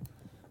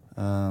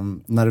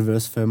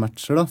nervøs før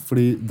matcher da,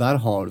 fordi der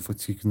har du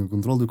faktisk ikke noen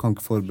kontroll. Du kan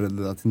ikke forberede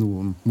deg til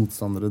noen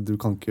motstandere, du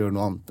kan ikke gjøre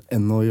noe annet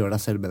enn å gjøre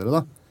deg selv bedre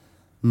da.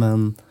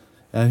 Men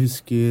jeg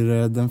husker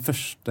den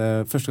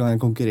første gang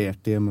jeg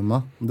konkurrerte i MMA,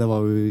 det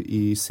var jo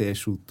i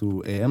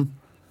C-Shoto-EM.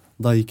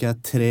 Da gikk jeg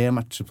 3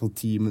 matcher på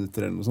 10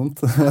 minutter eller noe sånt.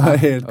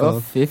 Helt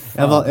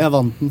jeg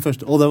vant den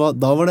første, og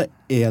da var det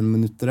 1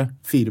 minutter,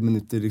 4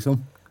 minutter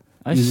liksom.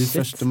 I de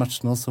første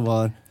matchene, og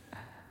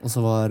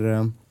så var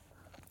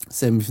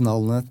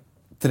semifinalene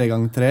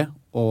 3x3,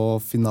 og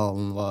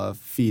finalen var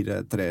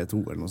 4-3-2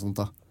 eller noe sånt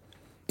da.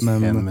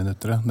 1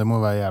 minutter, det må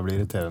være jævlig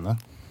irriterende.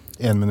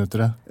 1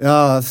 minutter.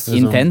 Ja,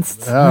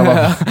 intenst.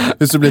 Ja,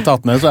 hvis du blir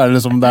tatt ned, så er det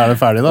liksom, da er det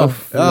ferdig da.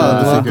 Ja,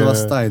 det var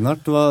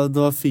steinhardt.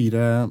 Det var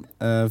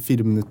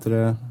 4 minutter,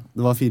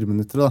 det var 4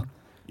 minutter da,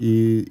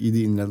 i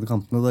de innledende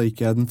kampene. Da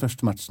gikk jeg den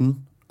første matchen.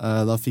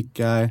 Da fikk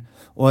jeg,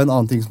 og en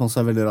annen ting som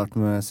også er veldig rart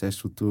med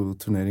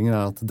C-Shoto-turneringer,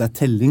 er at det er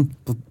telling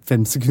på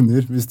 5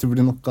 sekunder hvis du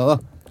blir knocka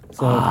da.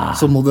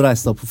 Så må du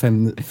reise deg på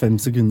 5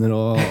 sekunder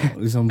og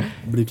liksom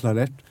bli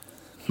klarert.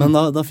 Men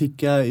da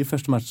fikk jeg, i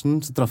første matchen,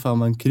 så traff jeg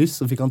med en kryss,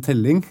 og fikk han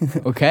telling.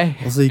 Okay.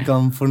 Og så gikk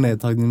han for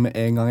nedtagning med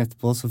en gang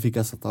etterpå, så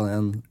fikk jeg satt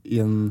han i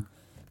en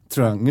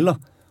triangel da.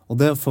 Og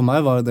det for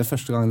meg var det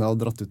første gangen jeg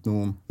hadde dratt ut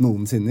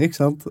noensinne, ikke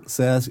sant?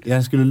 Så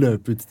jeg skulle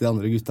løpe ut til de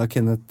andre gutta,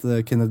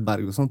 Kenneth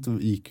Berg og sånt,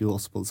 og gikk jo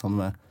også på det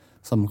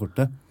samme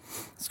kortet.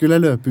 Skulle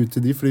jeg løpe ut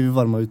til de, fordi vi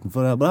varmet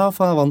utenfor, og jeg bare,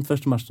 jeg vant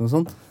første matchen og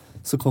sånt.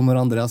 Så kommer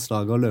Andreas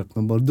Laga og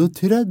løper og bare, du har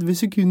 30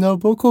 sekunder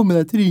på å komme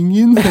deg til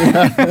ringen.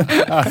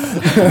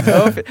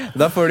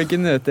 Da får du ikke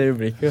nøte i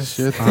blikket.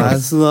 Nei,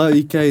 så da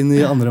gikk jeg inn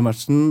i andre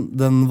matchen,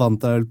 den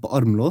vant jeg på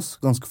armlås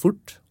ganske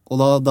fort.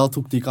 Og da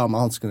tok de ikke av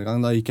meg hanskene en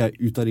gang. Da gikk jeg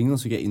ut av ringen, og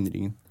så gikk jeg inn i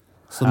ringen.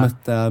 Så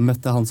møtte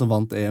jeg han som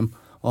vant EM,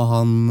 og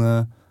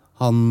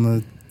han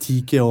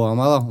TKO av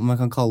meg, da, om jeg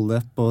kan kalle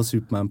det, på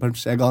Superman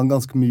Punch. Jeg ga han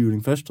ganske mye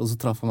juling først, og så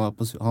traff han meg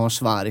han var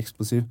svær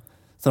eksplosiv.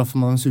 Traff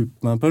han meg med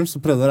Superman Punch, så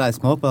prøvde jeg å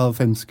reise meg opp, jeg hadde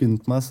 5 sekunder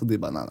på meg, så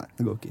de bare, nei,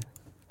 det går ikke.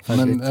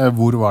 Men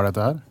hvor var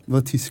dette her? Det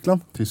var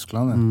Tyskland.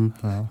 Tyskland,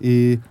 ja.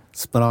 I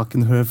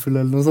Sprakenhøfel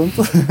eller noe sånt.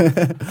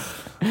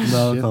 Det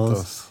var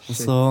kaos. Og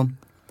så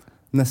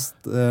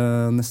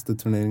neste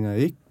turnering jeg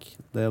gikk,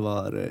 det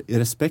var i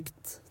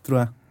Respekt,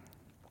 tror jeg.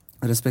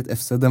 Respekt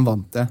FC, den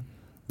vant jeg.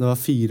 Det var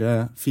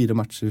 4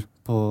 matcher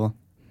på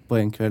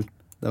en kveld.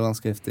 Det var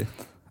ganske heftig.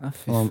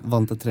 Og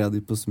vant jeg 3 av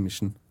de på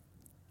submission.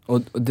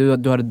 Og du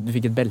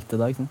fikk et belte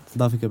da, ikke sant?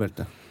 Da fikk jeg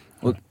belte.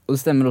 Og det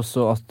stemmer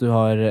også at du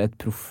har et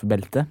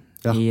proffbelte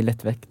i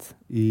lettvekt.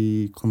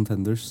 I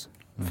Contenders.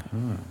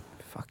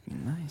 Fucking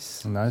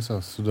nice. Nice,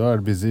 altså. Så du er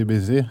busy.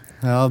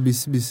 Ja,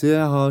 busy.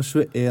 Jeg har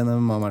 21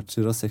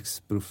 MMA-matcher og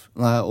 6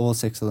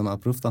 av dem er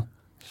proff, da.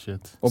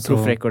 Shit. Og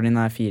proffrekorden din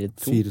er 4-2?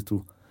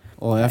 4-2.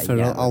 Og jeg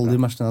føler at alle de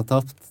matchene jeg har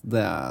tapt,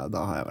 da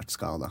har jeg vært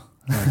skadet.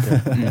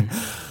 Okay.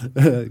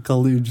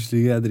 Kall det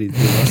utslige, jeg driter i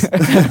det.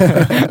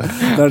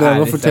 Det er det jeg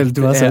må fortelle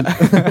til meg selv.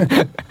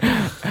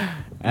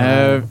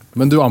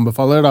 Men du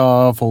anbefaler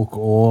da folk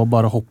å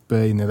bare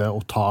hoppe inn i det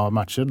og ta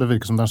matcher? Det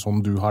virker som det er sånn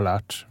du har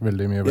lært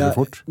veldig mye veldig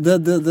fort.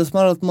 Det som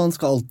er at man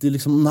skal alltid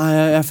liksom, nei,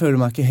 jeg føler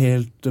meg ikke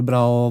helt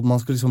bra, og man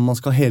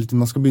skal hele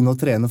tiden begynne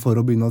å trene for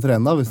å begynne å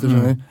trene da, hvis du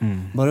skjønner.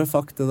 Bare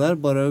fuck det der,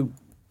 bare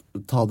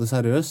ta det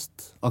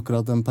seriøst,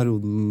 akkurat den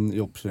perioden i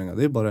oppkjøringen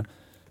di, bare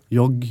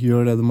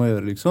gjør det du må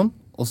gjøre liksom,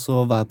 og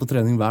så vær på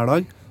trening hver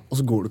dag, og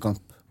så går du kamp.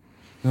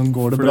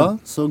 Går det bra,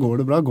 så går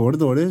det bra. Går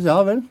det dårlig, ja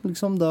vel,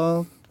 liksom da...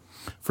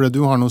 Fordi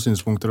du har noen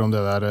synspunkter om det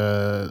der,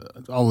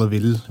 alle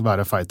vil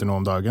være fighter nå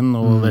om dagen,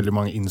 og veldig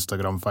mange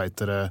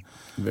Instagram-fightere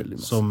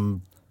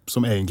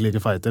som egentlig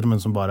ikke fighter,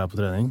 men som bare er på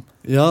trening.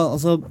 Ja,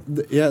 altså,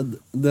 det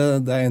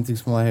er en ting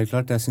som er helt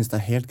klart, jeg synes det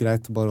er helt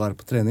greit å bare være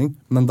på trening,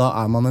 men da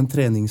er man en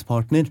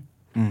treningspartner.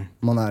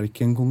 Man er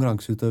ikke en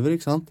konkurranseutøver,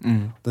 ikke sant?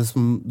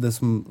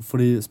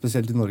 Fordi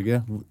spesielt i Norge,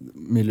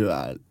 miljøet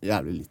er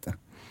jævlig lite.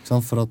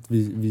 For at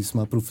vi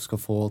som er proffe skal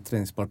få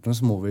treningspartnere,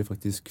 så må vi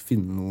faktisk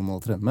finne noen å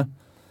trene med.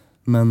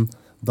 Men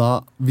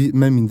da,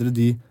 med mindre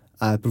de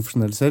er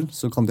profesjonelle selv,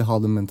 så kan de ha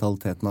den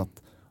mentaliteten at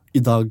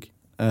i dag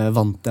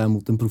vant jeg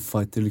mot en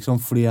profffighter,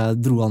 liksom, fordi jeg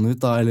dro han ut,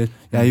 da, eller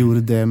jeg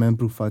gjorde det med en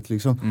profffighter,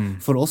 liksom.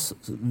 For oss,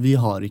 vi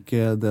har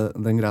ikke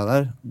den greia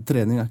der.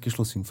 Trening er ikke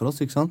slåssing for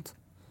oss, ikke sant?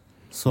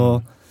 Så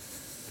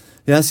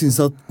jeg synes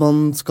at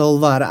man skal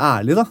være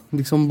ærlig, da.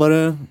 Liksom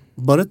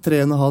bare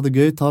trene, ha det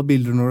gøy, ta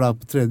bilder når du er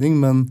på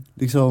trening, men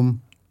liksom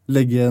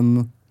legge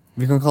en...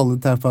 Vi kan kalle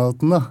det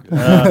tap-outen, da.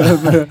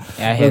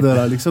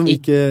 Liksom,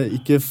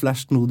 ikke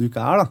flash noe du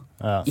ikke er, da.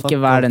 Ja. Ikke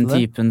vær den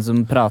typen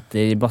som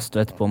prater i bastu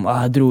etterpå om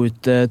jeg dro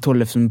ut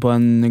Tollefsen på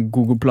en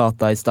Google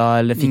Plata i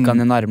sted, eller fikk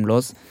han en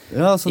armlås.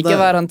 Ja,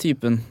 ikke vær den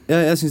typen.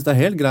 Jeg synes det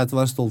er helt greit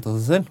å være stolt av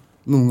seg selv.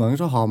 Noen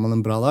ganger så har man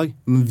en bra dag,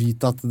 men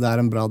vit at det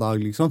er en bra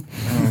dag, liksom.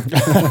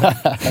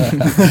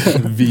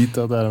 Vit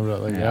at det er en bra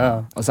dag, ja.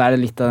 Og så er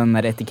det litt av den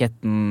der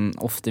etiketten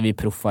ofte vi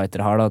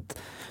profffightere har, da, at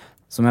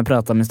som jeg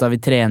pratet om i sted, vi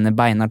trener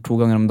beinar 2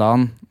 ganger om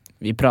dagen.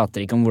 Vi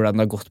prater ikke om hvordan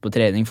det har gått på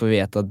trening, for vi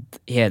vet at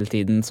hele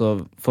tiden, så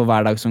for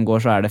hver dag som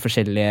går, så er det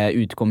forskjellige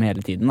utkom hele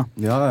tiden, da.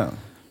 Ja.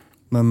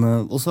 Men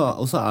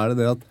også er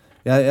det at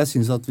jeg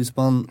synes at hvis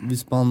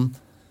man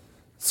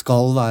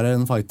skal være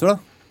en fighter,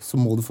 da, så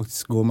må du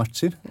faktisk gå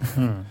matcher.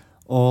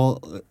 Og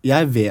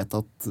jeg vet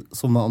at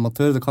som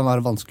amatør, det kan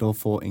være vanskelig å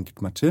få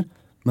enkeltmatcher,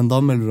 men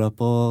da melder du deg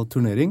på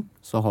turnering,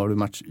 så har du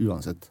match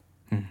uansett.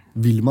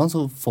 Vil man,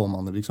 så får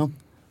man det, liksom.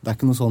 Det er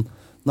ikke noe sånn,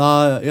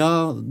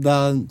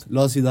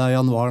 la oss si det er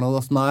januar nå, da.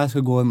 Nei, jeg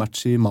skal gå en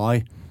match i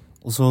mai.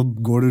 Og så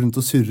går du rundt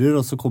og surrer,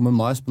 og så kommer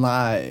mai, så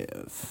nei,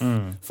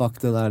 fuck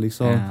det der,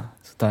 liksom. Ja,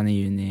 så ta en i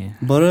juni.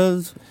 Bare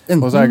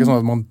enten... Og så er det ikke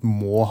sånn at man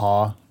må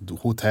ha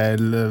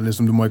hotell,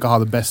 liksom, du må ikke ha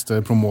det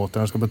beste,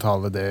 promoteren skal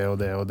betale det og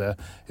det og det.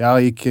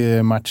 Jeg gikk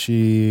match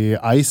i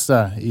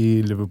Ice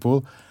i Liverpool,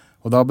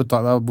 og da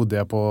bodde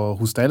jeg på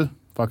hostell,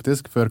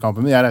 faktisk, før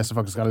kampen. Jeg reiste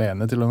faktisk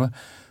alene, til og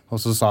med. Og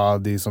så sa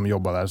de som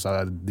jobbet der, så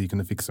de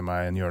kunne fikse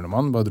meg en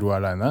hjørnemann, bare dro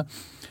alene.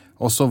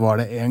 Og så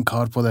var det en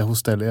kar på det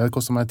hostellet, det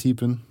kostet meg 10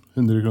 pund.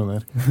 100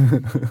 kroner.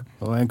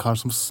 Det var en kar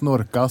som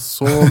snorka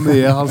så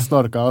mye. Han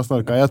snorka.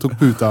 Jeg tok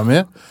puta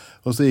mi,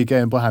 og så gikk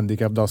jeg inn på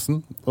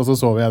handicap-dassen, og så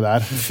sov jeg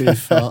der. Fy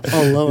faen,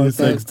 alle har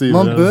vært der.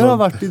 Man bør ha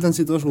vært i den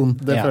situasjonen.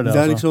 Det føler jeg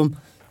det er liksom,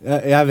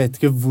 jeg vet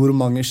ikke hvor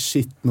mange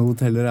skitne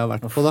hoteller jeg har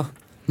vært på, da.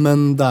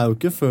 Men det er jo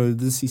ikke før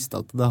det siste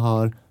at det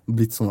har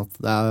blitt sånn at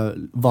det er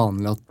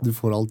vanlig at du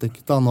får alt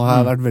dekket, da. Nå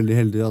har jeg vært veldig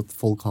heldig at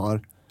folk har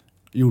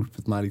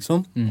hjulpet meg,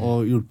 liksom,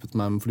 og hjulpet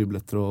meg med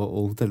flybilletter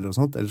og hoteller og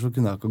sånt, ellers så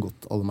kunne jeg ikke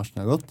gått alle matchene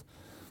jeg har gått.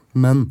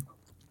 Men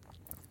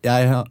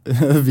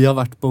vi har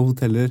vært på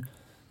hoteller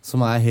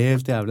som er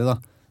helt jævlig, da.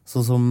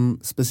 Sånn som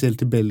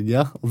spesielt i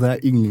Belgia, og det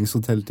er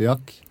yndlingshotell til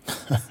Jack.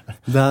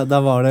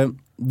 Der var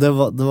det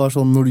var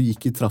sånn, når du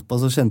gikk i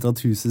trappa, så kjente du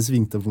at huset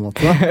svingte på en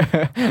måte, da.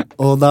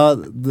 Og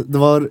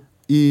det var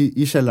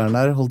i kjelleren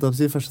der, holdt jeg på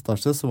å si, første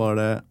etasje, så var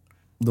det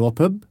var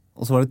pub,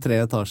 og så var det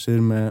 3 etasjer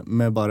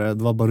med bare,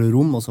 det var bare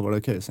rom, og så var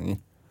det køyesenger.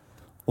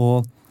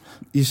 Og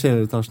i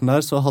kjelleretasjen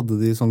der så hadde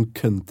de sånn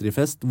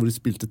countryfest, hvor de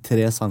spilte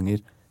 3 sanger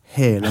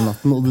hele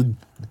natten, og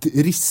det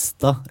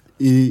rista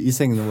i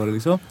sengene våre,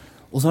 liksom.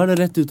 Og så er det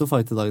rett ut og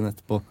fighte dagen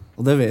etterpå.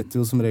 Og det vet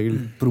jo som regel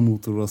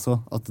promotorer også,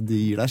 at de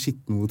gir deg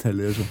skittende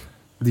hoteller. Så.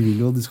 De vil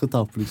jo at du skal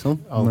tape, liksom.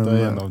 Alt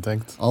er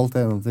gjennomtenkt. Alt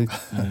er gjennomtenkt.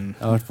 Jeg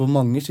har vært på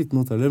mange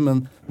skittende hoteller,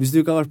 men hvis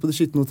du ikke har vært på de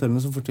skittende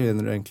hotellene, så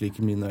fortjener du egentlig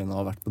ikke mine øyne å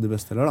ha vært på de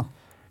beste heller, da.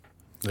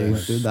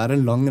 Det er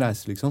en lang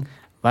reise, liksom.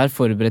 Vær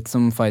forberedt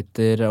som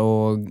fighter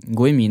og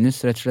gå i minus,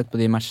 rett og slett, på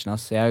de matchene.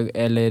 Altså.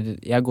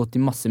 Jeg har gått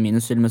i masse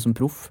minus, til og med som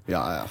proff.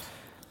 Ja.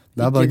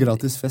 Det er bare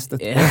gratis fest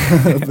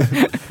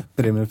etterpå.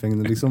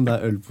 Premiepengene, liksom. Det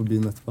er øl på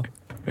byen etterpå.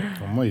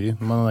 Man må gi.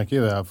 Man er ikke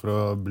det her for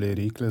å bli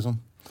rik, liksom.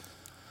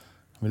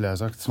 Vil jeg ha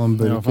sagt. Man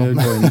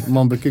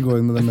bør ikke gå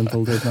inn med den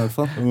mentaliteten i hvert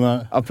fall. Nei.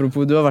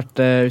 Apropos, du har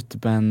vært ute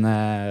på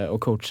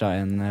og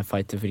coachet en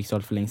fighter for ikke så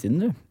alt for lenge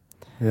siden, du.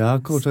 Jeg har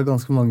coachet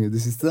ganske mange i det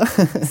siste.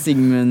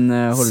 Sigmund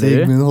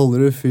Holderud. Sigmund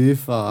Holderud, fy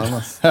faen,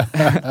 ass.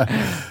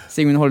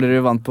 Sigmund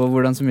Holderud vant på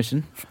hvordan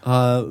submission?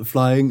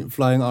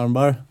 Flying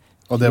armbar.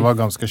 Og det var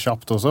ganske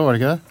kjapt også, var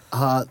det ikke det?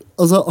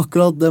 Altså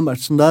akkurat den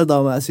matchen der,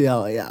 da må jeg si jeg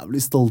var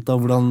jævlig stolt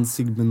av hvordan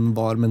Sigmund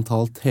var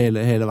mentalt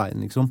hele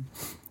veien, liksom.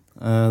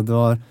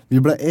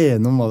 Vi ble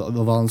enige om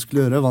hva han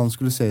skulle gjøre, hva han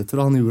skulle se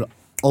etter, og han gjorde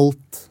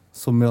alt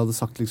som vi hadde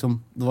sagt, liksom.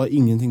 Det var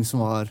ingenting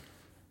som var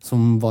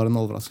en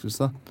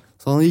overraskelse.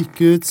 Så han gikk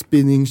ut,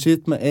 spinning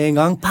shit med en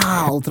gang,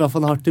 og traff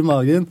han hardt i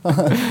magen.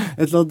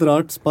 Et eller annet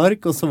rart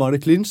spark, og så var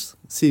det clinch.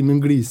 Simen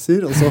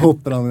gliser, og så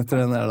hopper han etter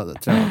den der, det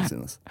trener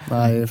sin.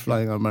 Nei,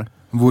 flying armbar.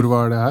 Hvor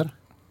var det her?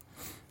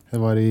 Det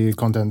var i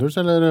Contenders,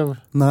 eller?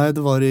 Nei,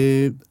 det var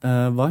i,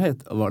 var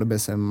det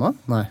BCMA?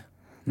 Nei.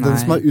 Den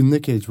som er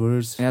under Cage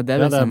Warriors. Ja, det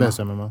er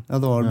BCMA. Ja,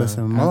 det var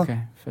BCMA, da.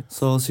 Okay,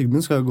 så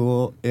Sigmund skal gå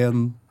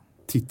en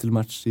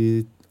titelmatch i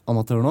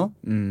amatør nå,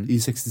 i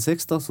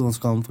 66, da, så da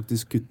skal han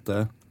faktisk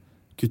kutte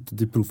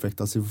til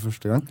proffvekta si for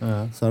første gang.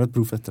 Ja. Så er det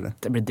proff etter det.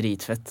 Det blir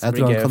dritfett. Jeg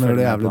tror han kan gjøre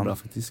det jævlig bra,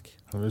 faktisk.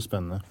 Det blir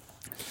spennende.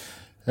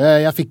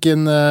 Jeg fikk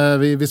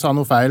vi sa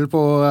noe feil på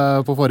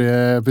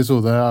forrige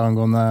episode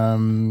angående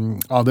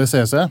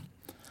ADCC,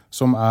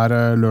 som er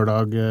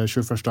lørdag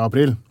 21.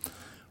 april.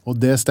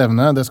 Og det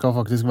stevnet, det skal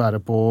faktisk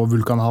være på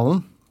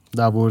Vulkanhallen,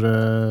 der hvor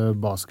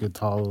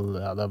baskethall,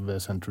 det er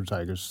ved Central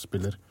Tigers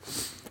spiller.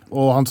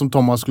 Og han som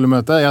Thomas skulle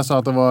møte, jeg sa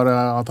at han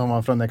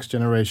var fra Next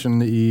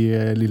Generation i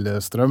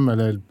Lillestrøm,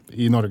 eller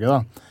i Norge da.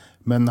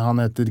 Men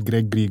han heter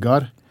Greg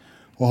Grigar,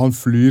 og han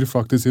flyr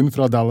faktisk inn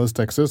fra Dallas,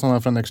 Texas. Han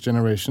er fra Next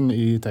Generation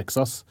i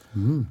Texas.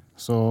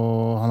 Så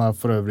han er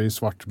for øvrig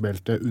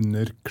svartbelte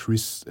under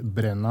Chris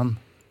Brennan,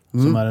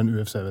 som er en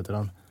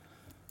UFC-veteran.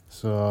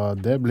 Så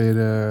det blir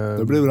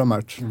bra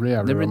match.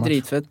 Det blir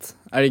dritfett.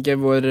 Er det ikke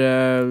vår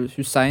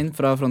Hussein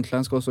fra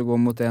Frontline skal også gå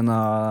mot en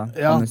av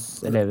hans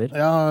elever?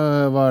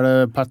 Ja, var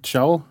det Pat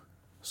Chow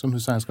som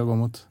Hussein skal gå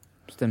mot?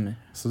 Stemmer.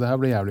 Så det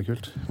her blir jævlig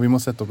kult. Vi må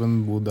sette opp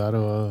en bod der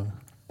og...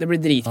 Det blir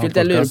dritkult.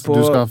 Jeg lurer på...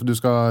 Du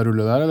skal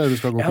rulle der, eller du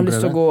skal gå Jeg har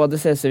lyst til å gå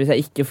ADCC hvis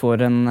jeg ikke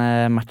får en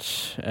match.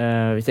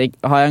 Har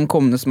jeg en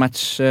kommende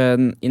match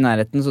i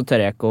nærheten, så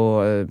tør jeg ikke å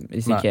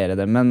risikere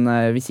det. Men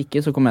hvis ikke,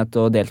 så kommer jeg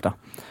til å delta.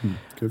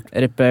 Kult.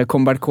 Reppe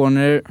Combat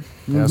Corner.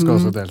 Jeg skal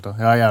også delta.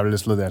 Jeg har jævlig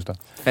lyst til å delta.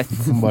 Fett.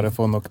 Bare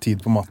få nok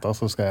tid på matta,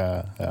 så skal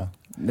jeg...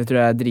 Det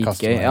tror jeg er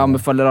dritgøy. Jeg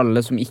anbefaler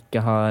alle som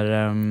ikke har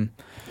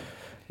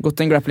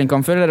gått en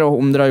grappling-kamp før, eller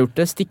om dere har gjort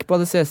det, stikk på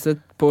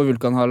ADCC på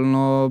Vulkanhallen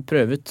og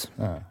prøv ut.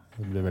 Ja.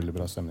 Det blir veldig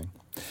bra stemning.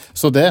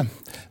 Så det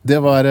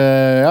var,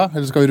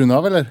 eller skal vi runde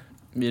av, eller?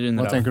 Vi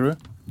runder av. Hva tenker du?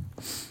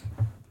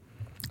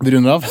 Vi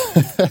runder av.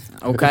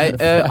 Ok,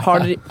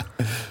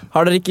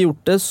 har dere ikke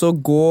gjort det, så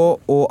gå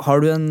og... Har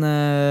du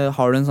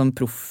en sånn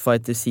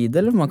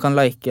profffighter-side, eller man kan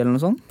like, eller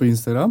noe sånt? På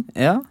Instagram?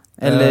 Ja,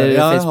 eller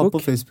ja, Facebook? Jeg har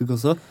på Facebook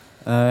også.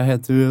 Jeg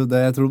tror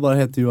det bare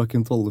heter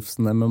Joachim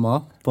Tollefsen MMA.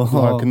 Du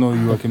har ikke noe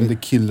Joachim the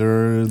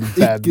Killer, the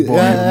bad boy?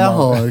 Jeg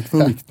har ikke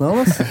noe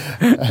nicknavn, altså.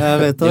 Jeg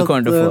vet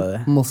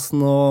at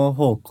Mossen og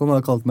Håkon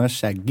har kalt meg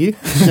Shaggy.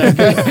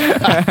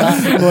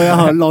 Og jeg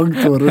har langt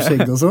hår og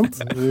skjegg og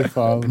sånt.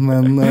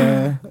 Men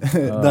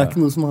det er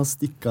ikke noe som har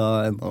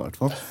stikket enda, i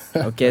hvert fall.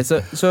 Ok,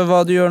 så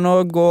hva du gjør nå,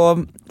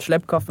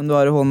 slipp kaffen du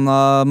har i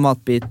hånda,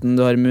 matbiten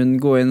du har i munnen,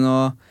 gå inn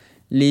og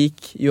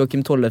lik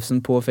Joachim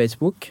Tollefsen på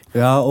Facebook.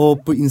 Ja,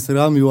 og på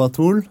Instagram,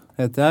 Joatol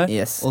heter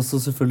jeg. Yes. Og så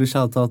selvfølgelig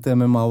shoutout til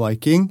MMA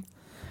Viking.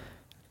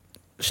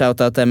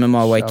 Shoutout til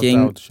MMA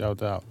Viking.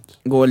 Shoutout.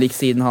 Gå og lik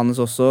siden hans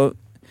også.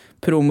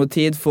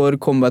 Promotid for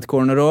Combat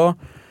Corner også.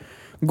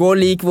 Gå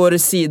og lik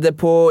våre side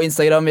på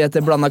Instagram. Vi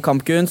heter Blanda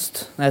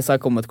Kampkunst. Nei, jeg sa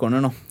Combat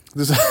Corner nå.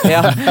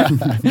 Ja,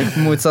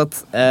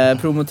 motsatt.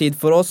 Promotid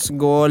for oss.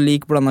 Gå og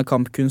lik Blanda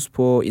Kampkunst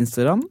på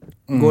Instagram.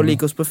 Gå og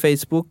lik oss på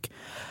Facebook.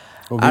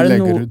 Og vi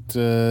legger ut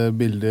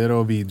bilder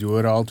og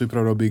videoer og alt. Vi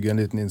prøver å bygge en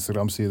liten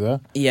Instagram-side.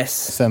 Yes.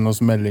 Send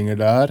oss meldinger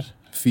der.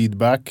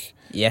 Feedback.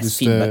 Yes,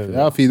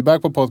 feedback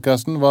på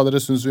podcasten. Hva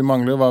dere synes vi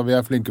mangler, hva vi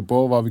er flinke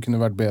på, hva vi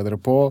kunne vært bedre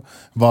på,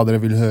 hva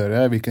dere vil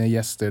høre, hvilke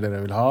gjester dere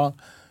vil ha.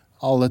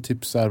 Alle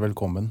tips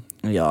velkommen.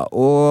 Ja,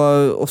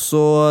 og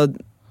også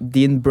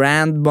din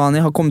brand, Bani,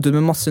 har kommet ut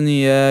med masse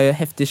nye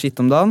heftige shit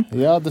om dagen.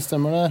 Ja, det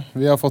stemmer det.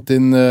 Vi har fått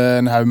inn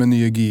en haug med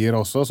nye gear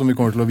også, som vi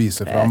kommer til å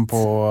vise frem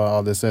på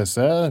ADCC.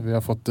 Vi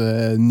har fått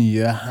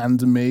nye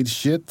handmade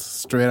shit,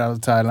 straight out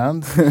of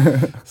Thailand.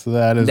 Så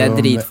det liksom det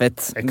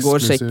dritfett. Gå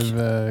og sjekk.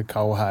 Eksklusiv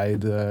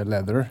cowhide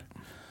leather.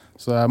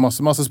 Så det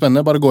masse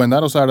spennende. Bare gå inn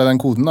der, og så det den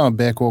koden da,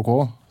 BKK,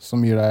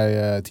 som gir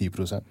deg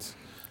 10%.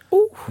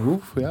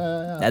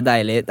 Ja. Det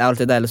deilig. Det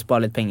alltid deilig å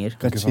spare litt penger.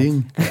 Kaching.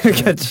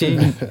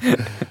 Kaching.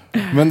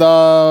 Men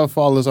da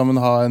får alle sammen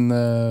ha en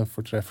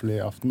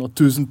fortreffelig aften. Og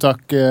tusen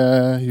takk,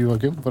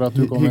 Joachim, for at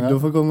du kom inn her. Hyggelig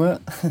å få komme.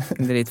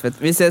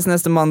 Dritfett. Vi ses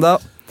neste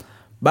mandag.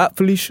 Bye,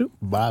 Felicia.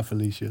 Bye,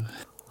 Felicia.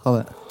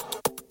 Ha det.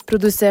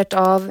 Produsert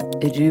av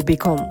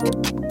Rubicon.